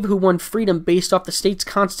slave who won freedom based off the state's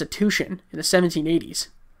constitution in the 1780s.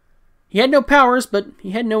 He had no powers, but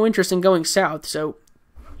he had no interest in going south, so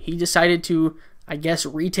he decided to, I guess,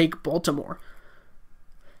 retake Baltimore.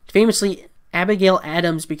 Famously, Abigail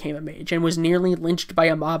Adams became a mage and was nearly lynched by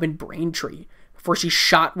a mob in Braintree before she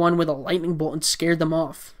shot one with a lightning bolt and scared them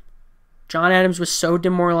off. John Adams was so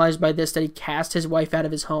demoralized by this that he cast his wife out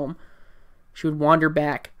of his home. She would wander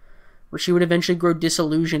back, where she would eventually grow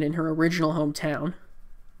disillusioned in her original hometown.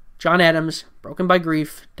 John Adams, broken by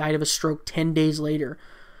grief, died of a stroke 10 days later.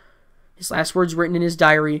 His last words written in his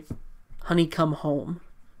diary, "Honey, come home."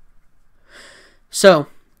 So,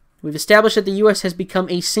 we've established that the U.S. has become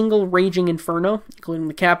a single raging inferno, including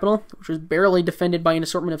the Capitol, which was barely defended by an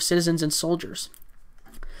assortment of citizens and soldiers.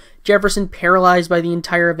 Jefferson, paralyzed by the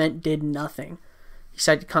entire event, did nothing. He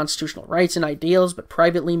cited constitutional rights and ideals, but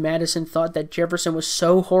privately Madison thought that Jefferson was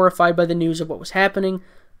so horrified by the news of what was happening,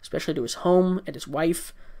 especially to his home and his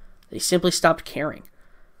wife, that he simply stopped caring.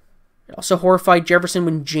 It also horrified Jefferson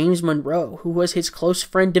when James Monroe, who was his close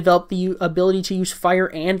friend, developed the ability to use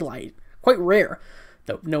fire and light. Quite rare,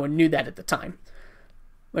 though no one knew that at the time.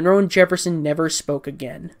 Monroe and Jefferson never spoke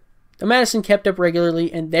again, though Madison kept up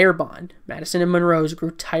regularly, and their bond, Madison and Monroe's,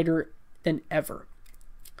 grew tighter than ever.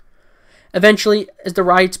 Eventually, as the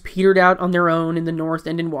riots petered out on their own in the North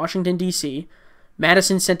and in Washington, D.C.,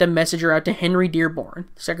 Madison sent a messenger out to Henry Dearborn,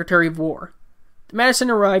 Secretary of War.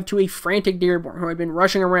 Madison arrived to a frantic Dearborn, who had been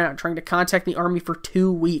rushing around trying to contact the army for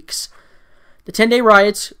 2 weeks. The 10-day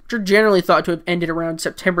riots, which are generally thought to have ended around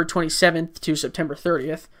September 27th to September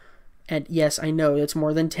 30th, and yes, I know that's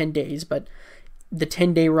more than 10 days, but the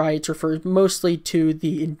 10-day riots refers mostly to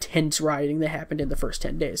the intense rioting that happened in the first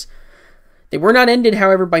 10 days. They were not ended,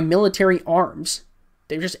 however, by military arms.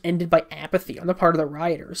 They were just ended by apathy on the part of the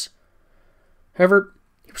rioters. However,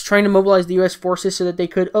 he was trying to mobilize the U.S. forces so that they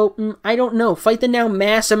could, fight the now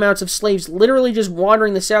mass amounts of slaves literally just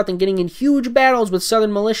wandering the South and getting in huge battles with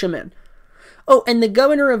Southern militiamen. Oh, and the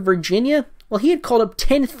governor of Virginia, well, he had called up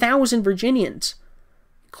 10,000 Virginians,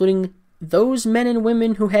 including those men and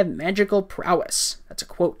women who have magical prowess. That's a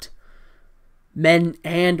quote. Men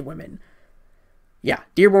and women. Yeah,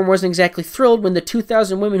 Dearborn wasn't exactly thrilled when the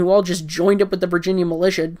 2,000 women who all just joined up with the Virginia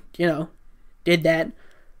militia, did that.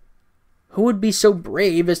 Who would be so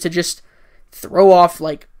brave as to just throw off,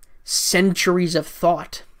 like, centuries of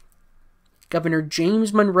thought? Governor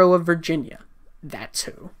James Monroe of Virginia. That's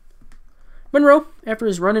who. Monroe, after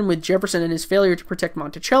his run-in with Jefferson and his failure to protect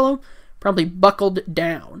Monticello, promptly buckled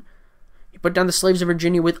down. He put down the slaves of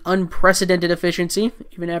Virginia with unprecedented efficiency,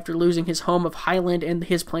 even after losing his home of Highland and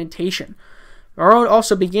his plantation. Monroe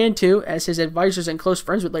also began to, as his advisors and close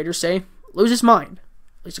friends would later say, lose his mind,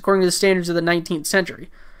 at least according to the standards of the 19th century.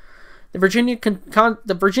 The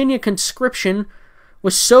Virginia conscription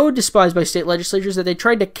was so despised by state legislatures that they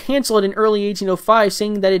tried to cancel it in early 1805,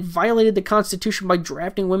 saying that it violated the Constitution by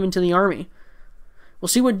drafting women to the army. We'll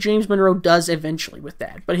see what James Monroe does eventually with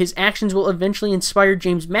that, but his actions will eventually inspire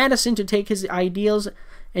James Madison to take his ideals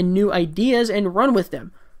and new ideas and run with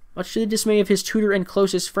them, much to the dismay of his tutor and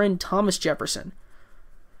closest friend Thomas Jefferson.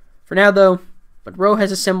 For now, though, Monroe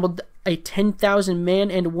has assembled a 10,000 man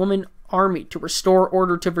and woman army to restore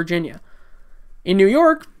order to Virginia. In New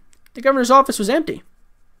York, the governor's office was empty.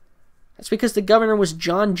 That's because the governor was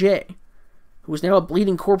John Jay, who was now a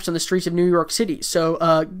bleeding corpse on the streets of New York City,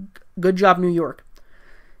 so good job, New York.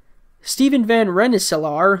 Stephen Van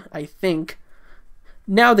Rensselaer, I think,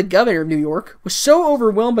 now the governor of New York, was so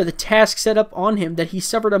overwhelmed by the task set up on him that he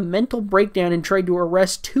suffered a mental breakdown and tried to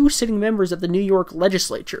arrest 2 sitting members of the New York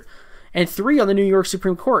legislature and 3 on the New York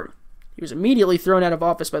Supreme Court. He was immediately thrown out of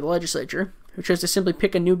office by the legislature, who chose to simply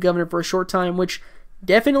pick a new governor for a short time, which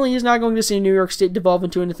definitely is not going to see New York State devolve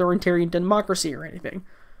into an authoritarian democracy or anything.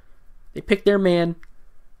 They picked their man,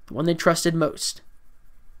 the one they trusted most,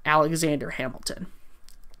 Alexander Hamilton.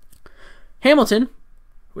 Hamilton,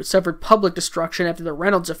 who had suffered public destruction after the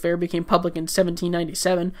Reynolds affair became public in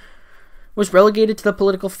 1797, was relegated to the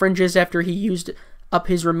political fringes after he used up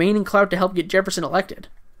his remaining clout to help get Jefferson elected.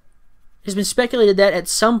 It has been speculated that at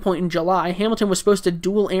some point in July, Hamilton was supposed to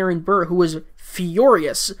duel Aaron Burr, who was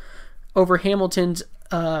furious over Hamilton's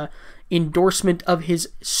endorsement of his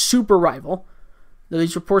super rival, though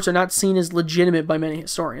these reports are not seen as legitimate by many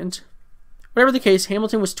historians. Whatever the case,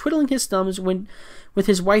 Hamilton was twiddling his thumbs with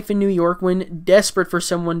his wife in New York when, desperate for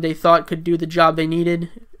someone they thought could do the job they needed,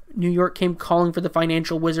 New York came calling for the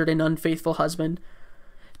financial wizard and unfaithful husband.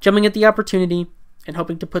 Jumping at the opportunity and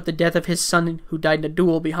hoping to put the death of his son, who died in a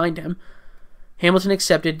duel, behind him, Hamilton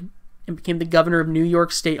accepted and became the governor of New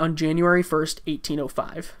York State on January 1st,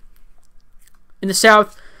 1805. In the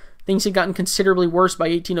South, things had gotten considerably worse by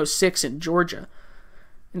 1806 in Georgia.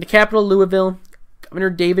 In the capital, Louisville, Governor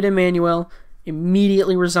David Emanuel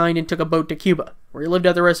immediately resigned and took a boat to Cuba, where he lived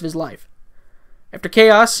out the rest of his life. After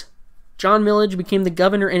chaos, John Millage became the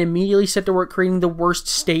governor and immediately set to work creating the worst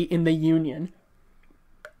state in the Union.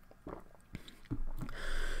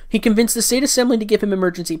 He convinced the state assembly to give him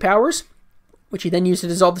emergency powers, which he then used to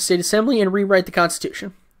dissolve the state assembly and rewrite the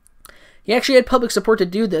Constitution. He actually had public support to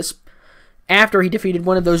do this after he defeated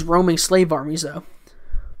one of those roaming slave armies, though.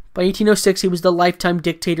 By 1806, he was the lifetime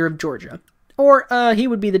dictator of Georgia. Or, he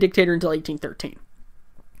would be the dictator until 1813.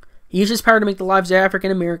 He used his power to make the lives of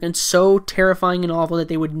African Americans so terrifying and awful that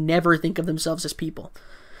they would never think of themselves as people.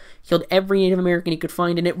 He killed every Native American he could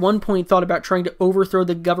find, and at one point thought about trying to overthrow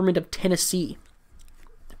the government of Tennessee.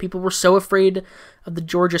 The people were so afraid of the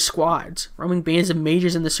Georgia squads, roaming bands of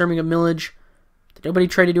mages and the serving of millage, that nobody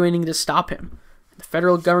tried to do anything to stop him. The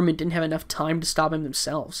federal government didn't have enough time to stop him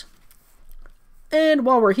themselves. And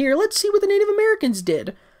while we're here, let's see what the Native Americans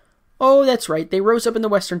did. Oh, that's right, they rose up in the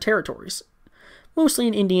Western Territories, mostly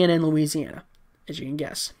in Indiana and Louisiana, as you can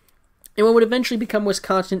guess. And what would eventually become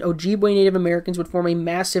Wisconsin, Ojibwe Native Americans would form a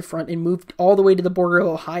massive front and move all the way to the border of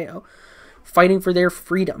Ohio, fighting for their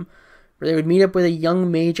freedom, where they would meet up with a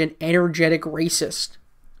young mage and energetic racist,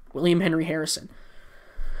 William Henry Harrison.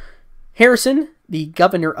 Harrison, the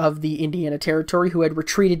governor of the Indiana Territory, who had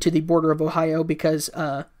retreated to the border of Ohio because,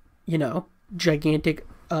 gigantic,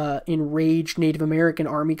 enraged Native American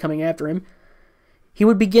army coming after him, he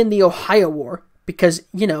would begin the Ohio War, because,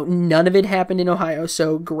 none of it happened in Ohio,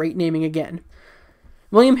 so great naming again.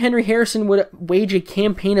 William Henry Harrison would wage a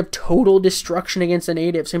campaign of total destruction against the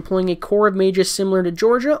natives, employing a corps of mages similar to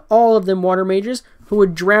Georgia, all of them water mages, who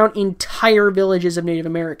would drown entire villages of Native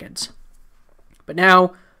Americans. But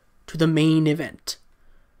now, to the main event.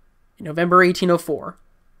 In November 1804,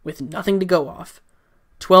 with nothing to go off,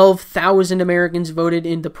 12,000 Americans voted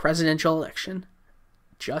in the presidential election.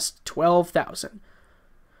 Just 12,000.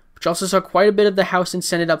 Which also saw quite a bit of the House and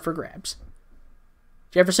Senate up for grabs.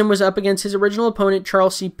 Jefferson was up against his original opponent,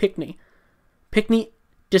 Charles C. Pinckney. Pinckney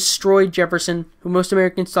destroyed Jefferson, who most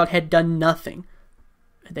Americans thought had done nothing.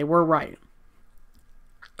 And they were right.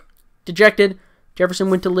 Dejected,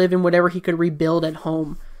 Jefferson went to live in whatever he could rebuild at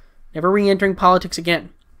home, never re-entering politics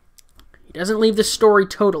again. He doesn't leave the story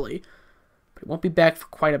totally, but he won't be back for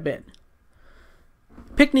quite a bit.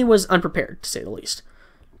 Pinckney was unprepared, to say the least,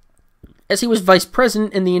 as he was vice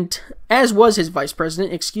president, and as was his vice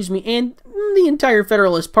president, and the entire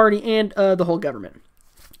Federalist Party and the whole government.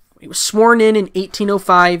 He was sworn in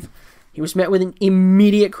 1805. He was met with an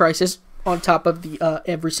immediate crisis on top of the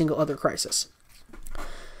every single other crisis.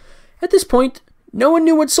 At this point, no one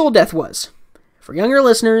knew what soul death was. For younger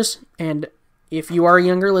listeners, and if you are a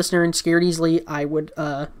younger listener and scared easily, I would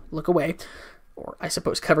look away, or I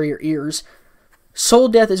suppose cover your ears. Soul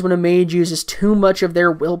death is when a mage uses too much of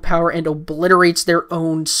their willpower and obliterates their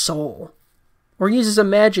own soul, or uses a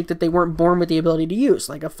magic that they weren't born with the ability to use,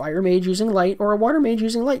 like a fire mage using light or a water mage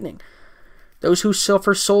using lightning. Those who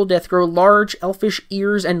suffer soul death grow large, elfish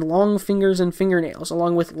ears and long fingers and fingernails,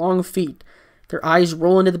 along with long feet. Their eyes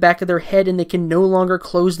roll into the back of their head and they can no longer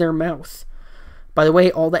close their mouth. By the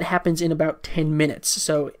way, all that happens in about 10 minutes,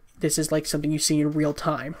 so this is like something you see in real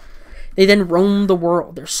time. They then roam the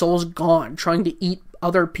world, their souls gone, trying to eat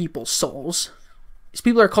other people's souls. These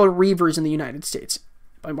people are called reavers in the United States.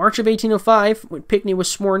 By March of 1805, when Pinckney was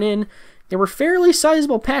sworn in, there were fairly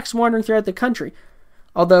sizable packs wandering throughout the country,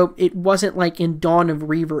 although it wasn't like in Dawn of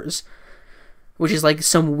Reavers, which is like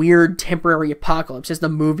some weird temporary apocalypse as the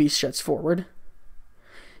movie shuts forward.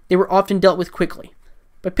 They were often dealt with quickly,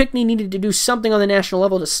 but Pinckney needed to do something on the national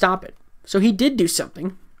level to stop it. So he did do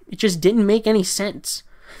something. It just didn't make any sense.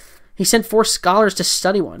 He sent 4 scholars to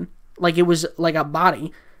study one, like it was like a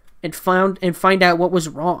body, and find out what was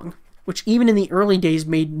wrong, which even in the early days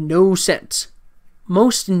made no sense.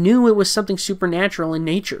 Most knew it was something supernatural in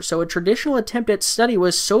nature, so a traditional attempt at study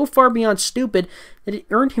was so far beyond stupid that it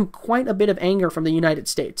earned him quite a bit of anger from the United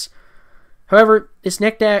States. However, this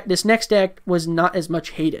next act was not as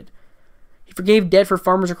much hated. He forgave debt for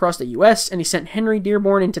farmers across the U.S., and he sent Henry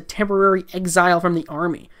Dearborn into temporary exile from the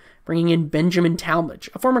army, bringing in Benjamin Talmadge,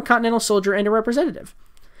 a former Continental soldier and a representative.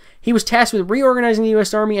 He was tasked with reorganizing the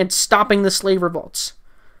U.S. Army and stopping the slave revolts.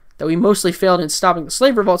 Though he mostly failed in stopping the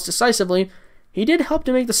slave revolts decisively, he did help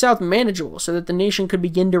to make the South manageable so that the nation could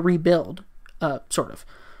begin to rebuild, sort of.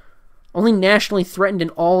 Only nationally threatened in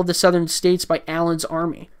all of the southern states by Allen's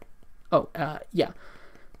army.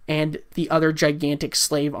 And the other gigantic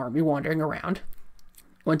slave army wandering around.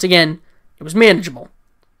 Once again, it was manageable.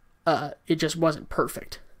 It just wasn't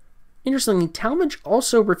perfect. Interestingly, Talmadge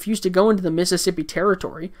also refused to go into the Mississippi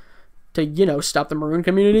Territory to, stop the Maroon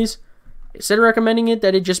communities. Instead of recommending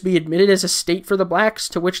that it just be admitted as a state for the blacks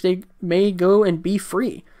to which they may go and be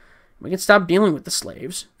free. We can stop dealing with the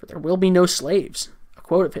slaves, for there will be no slaves. A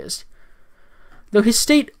quote of his. Though his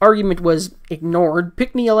state argument was ignored,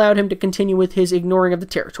 Pinckney allowed him to continue with his ignoring of the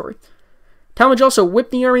territory. Talmadge also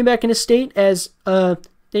whipped the army back into state as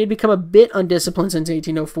they had become a bit undisciplined since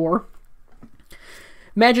 1804.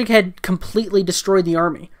 Magic had completely destroyed the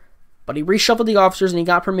army, but he reshuffled the officers and he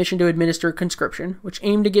got permission to administer conscription, which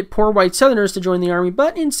aimed to get poor white Southerners to join the army,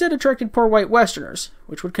 but instead attracted poor white Westerners,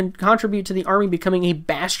 which would contribute to the army becoming a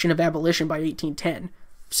bastion of abolition by 1810,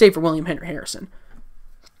 save for William Henry Harrison.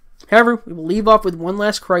 However, we will leave off with one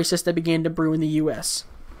last crisis that began to brew in the U.S.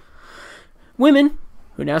 Women,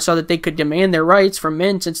 who now saw that they could demand their rights from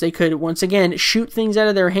men since they could, once again, shoot things out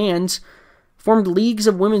of their hands, formed leagues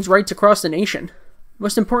of women's rights across the nation.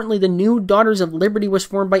 Most importantly, the new Daughters of Liberty was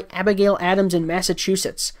formed by Abigail Adams in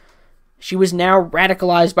Massachusetts. She was now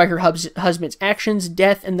radicalized by her husband's actions,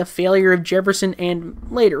 death, and the failure of Jefferson and,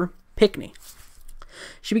 later, Pinckney.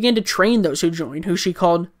 She began to train those who joined, who she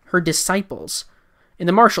called her disciples, in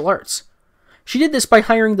the martial arts. She did this by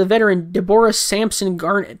hiring the veteran Deborah Sampson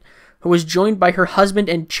Garnett, who was joined by her husband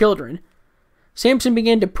and children. Sampson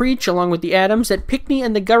began to preach, along with the Adams, that Pinckney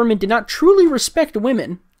and the government did not truly respect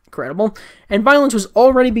women, incredible, and violence was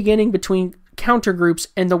already beginning between countergroups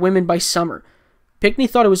and the women by summer. Pinckney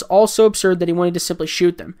thought it was all so absurd that he wanted to simply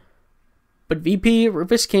shoot them. But VP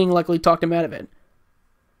Rufus King luckily talked him out of it.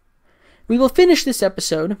 We will finish this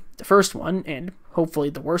episode, the first one, and hopefully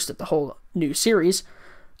the worst of the whole new series,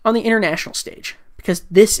 on the international stage, because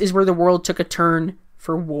this is where the world took a turn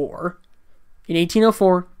for war. In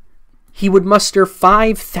 1804, he would muster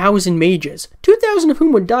 5,000 mages, 2,000 of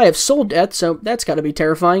whom would die of soul death, so that's got to be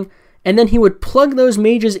terrifying, and then he would plug those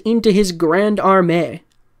mages into his Grande Armée,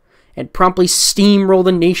 and promptly steamroll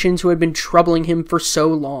the nations who had been troubling him for so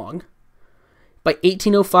long. By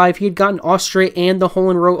 1805, he had gotten Austria and the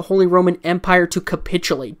Holy Roman Empire to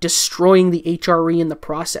capitulate, destroying the HRE in the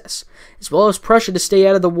process, as well as Prussia to stay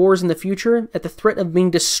out of the wars in the future at the threat of being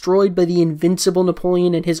destroyed by the invincible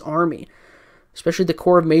Napoleon and his army, especially the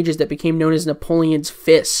corps of mages that became known as Napoleon's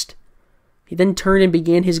Fist. He then turned and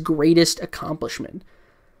began his greatest accomplishment.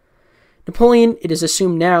 Napoleon, it is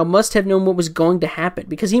assumed now, must have known what was going to happen,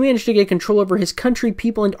 because he managed to get control over his country,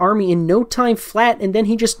 people, and army in no time flat, and then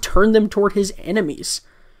he just turned them toward his enemies.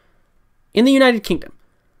 In the United Kingdom,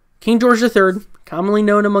 King George III, commonly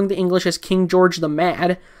known among the English as King George the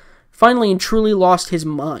Mad, finally and truly lost his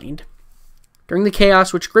mind. During the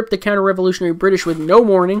chaos which gripped the counter-revolutionary British with no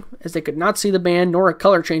warning, as they could not see the band nor a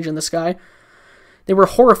color change in the sky, they were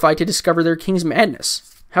horrified to discover their king's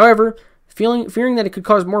madness. However, fearing that it could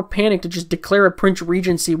cause more panic to just declare a prince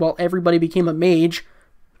regency while everybody became a mage,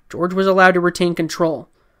 George was allowed to retain control.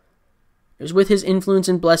 It was with his influence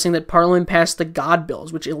and blessing that Parliament passed the God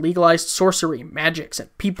Bills, which illegalized sorcery, magics,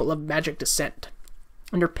 and people of magic descent,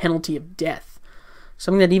 under penalty of death,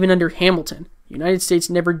 something that even under Hamilton, the United States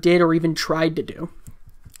never did or even tried to do.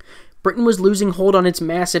 Britain was losing hold on its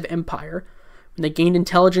massive empire when they gained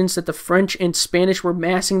intelligence that the French and Spanish were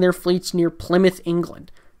massing their fleets near Plymouth, England,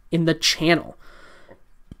 in the Channel.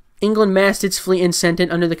 England massed its fleet and sent it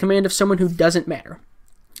under the command of someone who doesn't matter.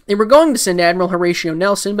 They were going to send Admiral Horatio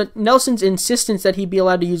Nelson, but Nelson's insistence that he be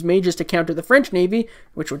allowed to use mages to counter the French Navy,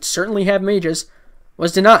 which would certainly have mages,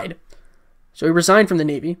 was denied. So he resigned from the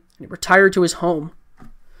Navy, and he retired to his home.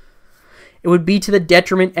 It would be to the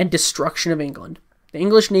detriment and destruction of England. The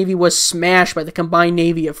English Navy was smashed by the combined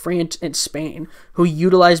navy of France and Spain, who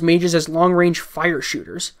utilized mages as long-range fire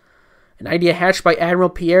shooters, an idea hatched by Admiral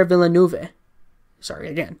Pierre Villeneuve.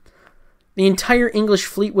 The entire English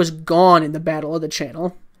fleet was gone in the Battle of the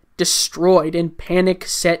Channel, destroyed, and panic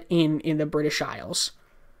set in the British Isles.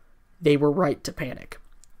 They were right to panic.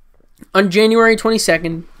 On January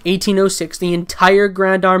 22nd, 1806, the entire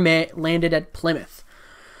Grande Armée landed at Plymouth.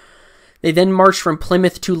 They then marched from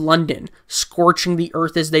Plymouth to London, scorching the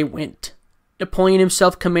earth as they went. Napoleon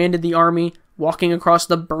himself commanded the army, walking across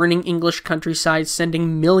the burning English countryside,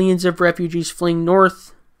 sending millions of refugees fleeing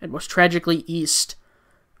north and most tragically east,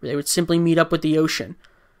 where they would simply meet up with the ocean,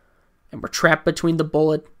 and were trapped between the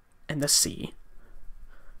bullet and the sea.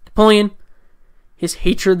 Napoleon, his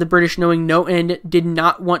hatred of the British knowing no end, did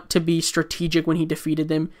not want to be strategic when he defeated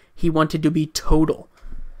them. He wanted to be total.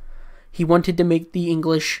 He wanted to make the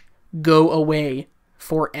English go away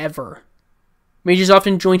forever. Mages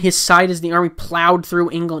often joined his side as the army plowed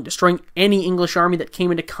through England, destroying any English army that came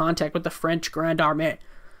into contact with the French Grande Armée.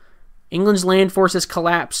 England's land forces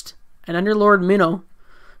collapsed, and under Lord Minto,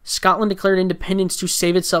 Scotland declared independence to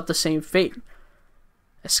save itself the same fate.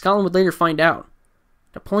 As Scotland would later find out,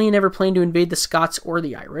 Napoleon never planned to invade the Scots or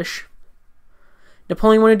the Irish.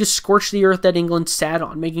 Napoleon wanted to scorch the earth that England sat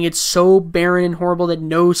on, making it so barren and horrible that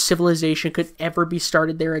no civilization could ever be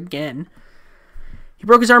started there again. He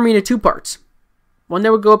broke his army into two parts, one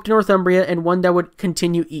that would go up to Northumbria and one that would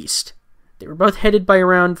continue east. They were both headed by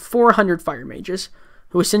around 400 fire mages,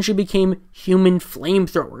 who essentially became human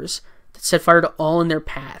flamethrowers that set fire to all in their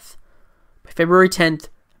path. By February 10th,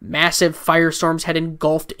 massive firestorms had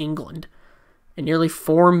engulfed England, and nearly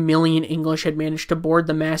 4 million English had managed to board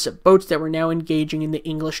the massive boats that were now engaging in the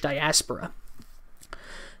English diaspora.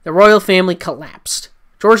 The royal family collapsed.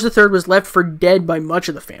 George III was left for dead by much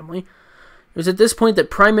of the family. It was at this point that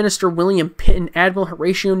Prime Minister William Pitt and Admiral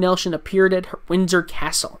Horatio Nelson appeared at Windsor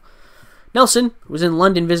Castle. Nelson, who was in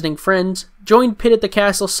London visiting friends, joined Pitt at the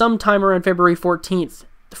castle sometime around February 14th,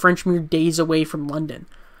 the French mere days away from London.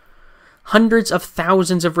 Hundreds of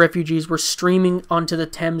thousands of refugees were streaming onto the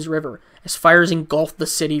Thames River as fires engulfed the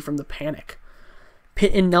city from the panic.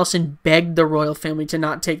 Pitt and Nelson begged the royal family to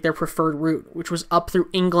not take their preferred route, which was up through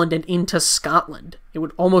England and into Scotland. It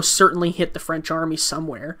would almost certainly hit the French army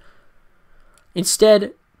somewhere.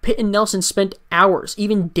 Instead, Pitt and Nelson spent hours,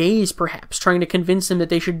 even days perhaps, trying to convince them that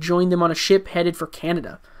they should join them on a ship headed for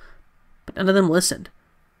Canada. But none of them listened.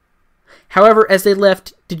 However, as they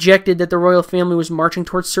left, dejected that the royal family was marching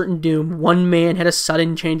towards certain doom, one man had a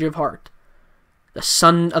sudden change of heart. The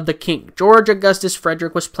son of the king, George Augustus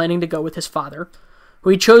Frederick, was planning to go with his father, who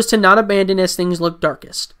he chose to not abandon as things looked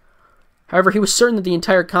darkest. However, he was certain that the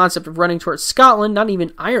entire concept of running towards Scotland, not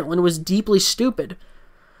even Ireland, was deeply stupid.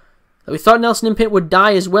 Though he thought Nelson and Pitt would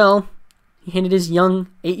die as well, he handed his young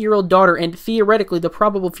 8-year-old daughter, and theoretically the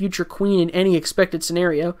probable future queen in any expected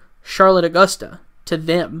scenario, Charlotte Augusta, to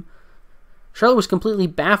them. Charlotte was completely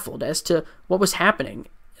baffled as to what was happening.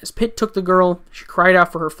 As Pitt took the girl, she cried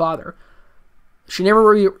out for her father.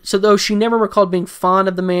 Though she never recalled being fond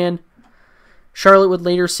of the man, Charlotte would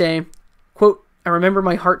later say, quote, "I remember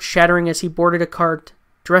my heart shattering as he boarded a cart,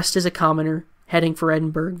 dressed as a commoner, heading for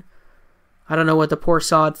Edinburgh. I don't know what the poor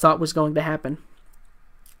sod thought was going to happen."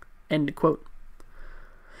 End quote.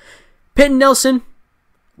 Pitt and Nelson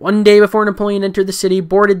One day before Napoleon entered the city,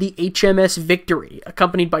 boarded the HMS Victory,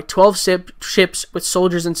 accompanied by 12 ships with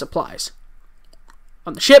soldiers and supplies.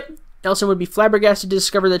 On the ship, Nelson would be flabbergasted to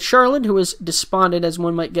discover that Charlotte, who was despondent as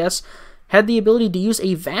one might guess, had the ability to use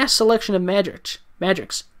a vast selection of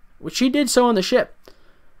magics, which she did so on the ship.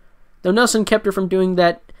 Though Nelson kept her from doing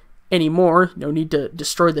that anymore, no need to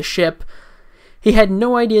destroy the ship, he had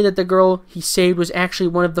no idea that the girl he saved was actually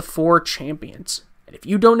one of the 4 champions. And if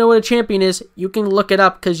you don't know what a champion is, you can look it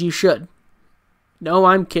up because you should. No,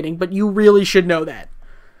 I'm kidding, but you really should know that.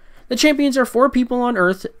 The champions are 4 people on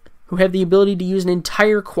Earth who have the ability to use an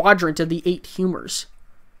entire quadrant of the 8 humors.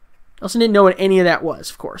 Nelson didn't know what any of that was,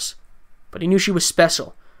 of course, but he knew she was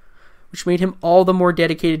special, which made him all the more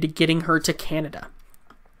dedicated to getting her to Canada.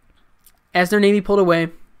 As their navy pulled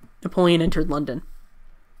away, Napoleon entered London.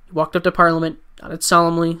 He walked up to Parliament, nodded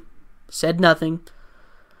solemnly, said nothing.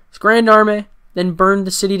 His Grand Army then burned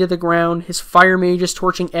the city to the ground, his fire mages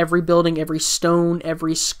torching every building, every stone,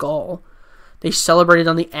 every skull. They celebrated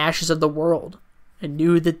on the ashes of the world and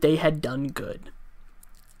knew that they had done good.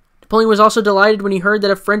 Napoleon was also delighted when he heard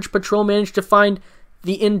that a French patrol managed to find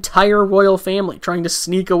the entire royal family trying to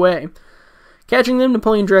sneak away. Catching them,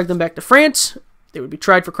 Napoleon dragged them back to France. They would be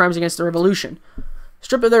tried for crimes against the revolution.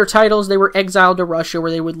 Stripped of their titles, they were exiled to Russia,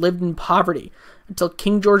 where they would live in poverty until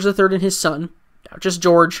King George III and his son, now just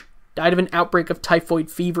George, died of an outbreak of typhoid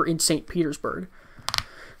fever in St. Petersburg.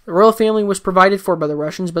 The royal family was provided for by the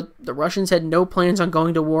Russians, but the Russians had no plans on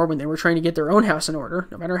going to war when they were trying to get their own house in order,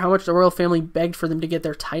 no matter how much the royal family begged for them to get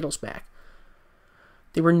their titles back.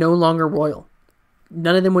 They were no longer royal.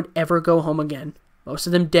 None of them would ever go home again, most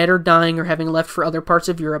of them dead or dying or having left for other parts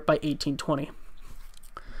of Europe by 1820.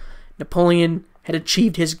 Napoleon had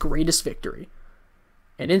achieved his greatest victory,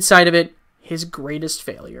 and inside of it, his greatest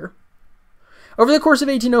failure. Over the course of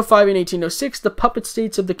 1805 and 1806, the puppet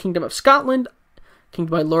states of the Kingdom of Scotland, kinged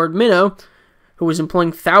by Lord Minnow, who was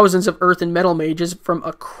employing thousands of earth and metal mages from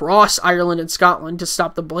across Ireland and Scotland to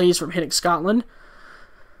stop the blaze from hitting Scotland.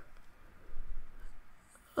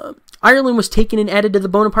 Ireland was taken and added to the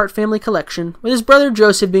Bonaparte family collection, with his brother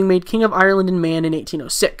Joseph being made King of Ireland and Man in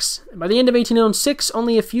 1806. And by the end of 1806,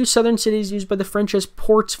 only a few southern cities used by the French as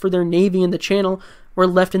ports for their navy in the Channel were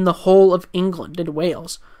left in the whole of England and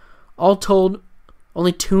Wales. All told,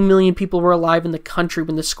 only 2 million people were alive in the country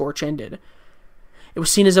when the scorch ended. It was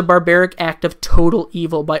seen as a barbaric act of total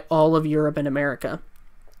evil by all of Europe and America.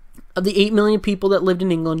 Of the 8 million people that lived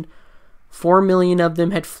in England, 4 million of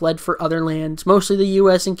them had fled for other lands, mostly the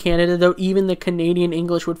US and Canada, though even the Canadian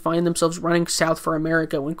English would find themselves running south for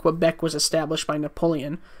America when Quebec was established by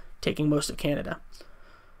Napoleon, taking most of Canada.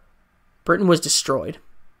 Britain was destroyed.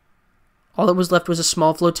 All that was left was a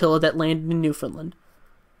small flotilla that landed in Newfoundland.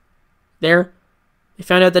 There, they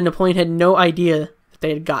found out that Napoleon had no idea that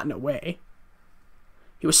they had gotten away.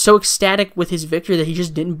 He was so ecstatic with his victory that he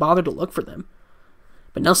just didn't bother to look for them.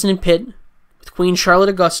 But Nelson and Pitt, with Queen Charlotte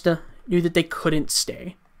Augusta, knew that they couldn't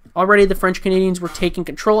stay. Already the French Canadians were taking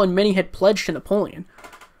control, and many had pledged to Napoleon.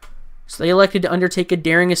 So they elected to undertake a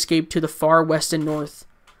daring escape to the far west and north.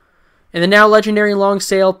 In the now legendary long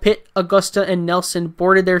sail, Pitt, Augusta, and Nelson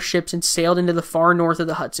boarded their ships and sailed into the far north of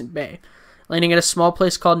the Hudson Bay, landing at a small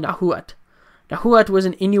place called Nahuat. Nahuat was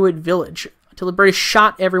an Inuit village, until the British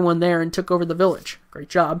shot everyone there and took over the village. Great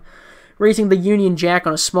job. Raising the Union Jack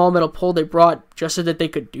on a small metal pole they brought just so that they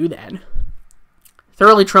could do that.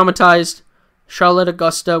 Thoroughly traumatized, Charlotte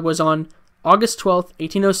Augusta was on August 12th,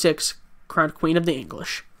 1806, crowned Queen of the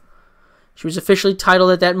English. She was officially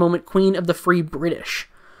titled at that moment Queen of the Free British.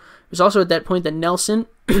 It was also at that point that Nelson,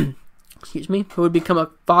 who would become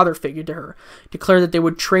a father figure to her, declared that they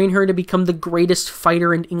would train her to become the greatest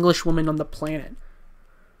fighter and Englishwoman on the planet.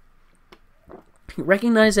 He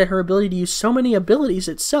recognized that her ability to use so many abilities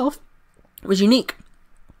itself was unique.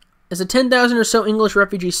 As the 10,000 or so English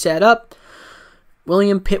refugees sat up,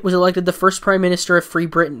 William Pitt was elected the first Prime Minister of Free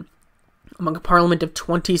Britain, among a parliament of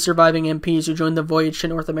 20 surviving MPs who joined the voyage to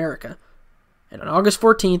North America. And on August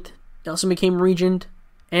 14th, Nelson became regent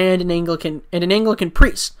and an Anglican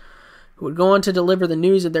priest, who would go on to deliver the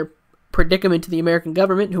news of their predicament to the American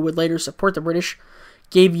government, who would later support the British,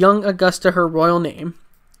 gave young Augusta her royal name.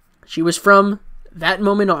 She was from that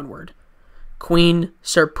moment onward Queen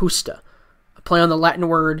Sarpusta, a play on the Latin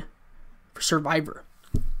word for survivor.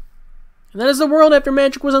 And that is the world after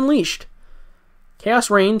magic was unleashed. Chaos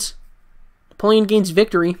reigns. Napoleon gains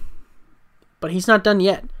victory. But he's not done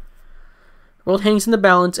yet. The world hangs in the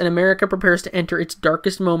balance, and America prepares to enter its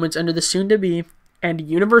darkest moments under the soon-to-be, and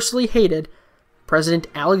universally hated, President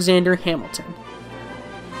Alexander Hamilton.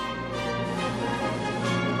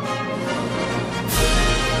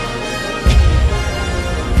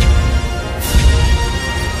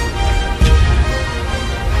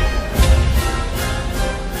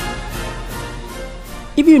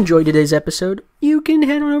 If you enjoyed today's episode, you can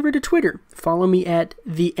head on over to Twitter. Follow me at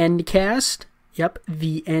The Endcast. Yep,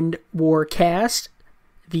 The End War Cast.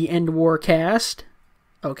 The End War Cast.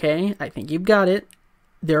 Okay, I think you've got it.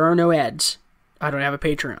 There are no ads. I don't have a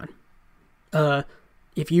Patreon.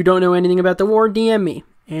 If you don't know anything about the war, DM me,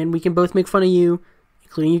 and we can both make fun of you,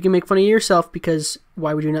 including you can make fun of yourself, because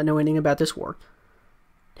why would you not know anything about this war?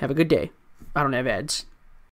 Have a good day. I don't have ads.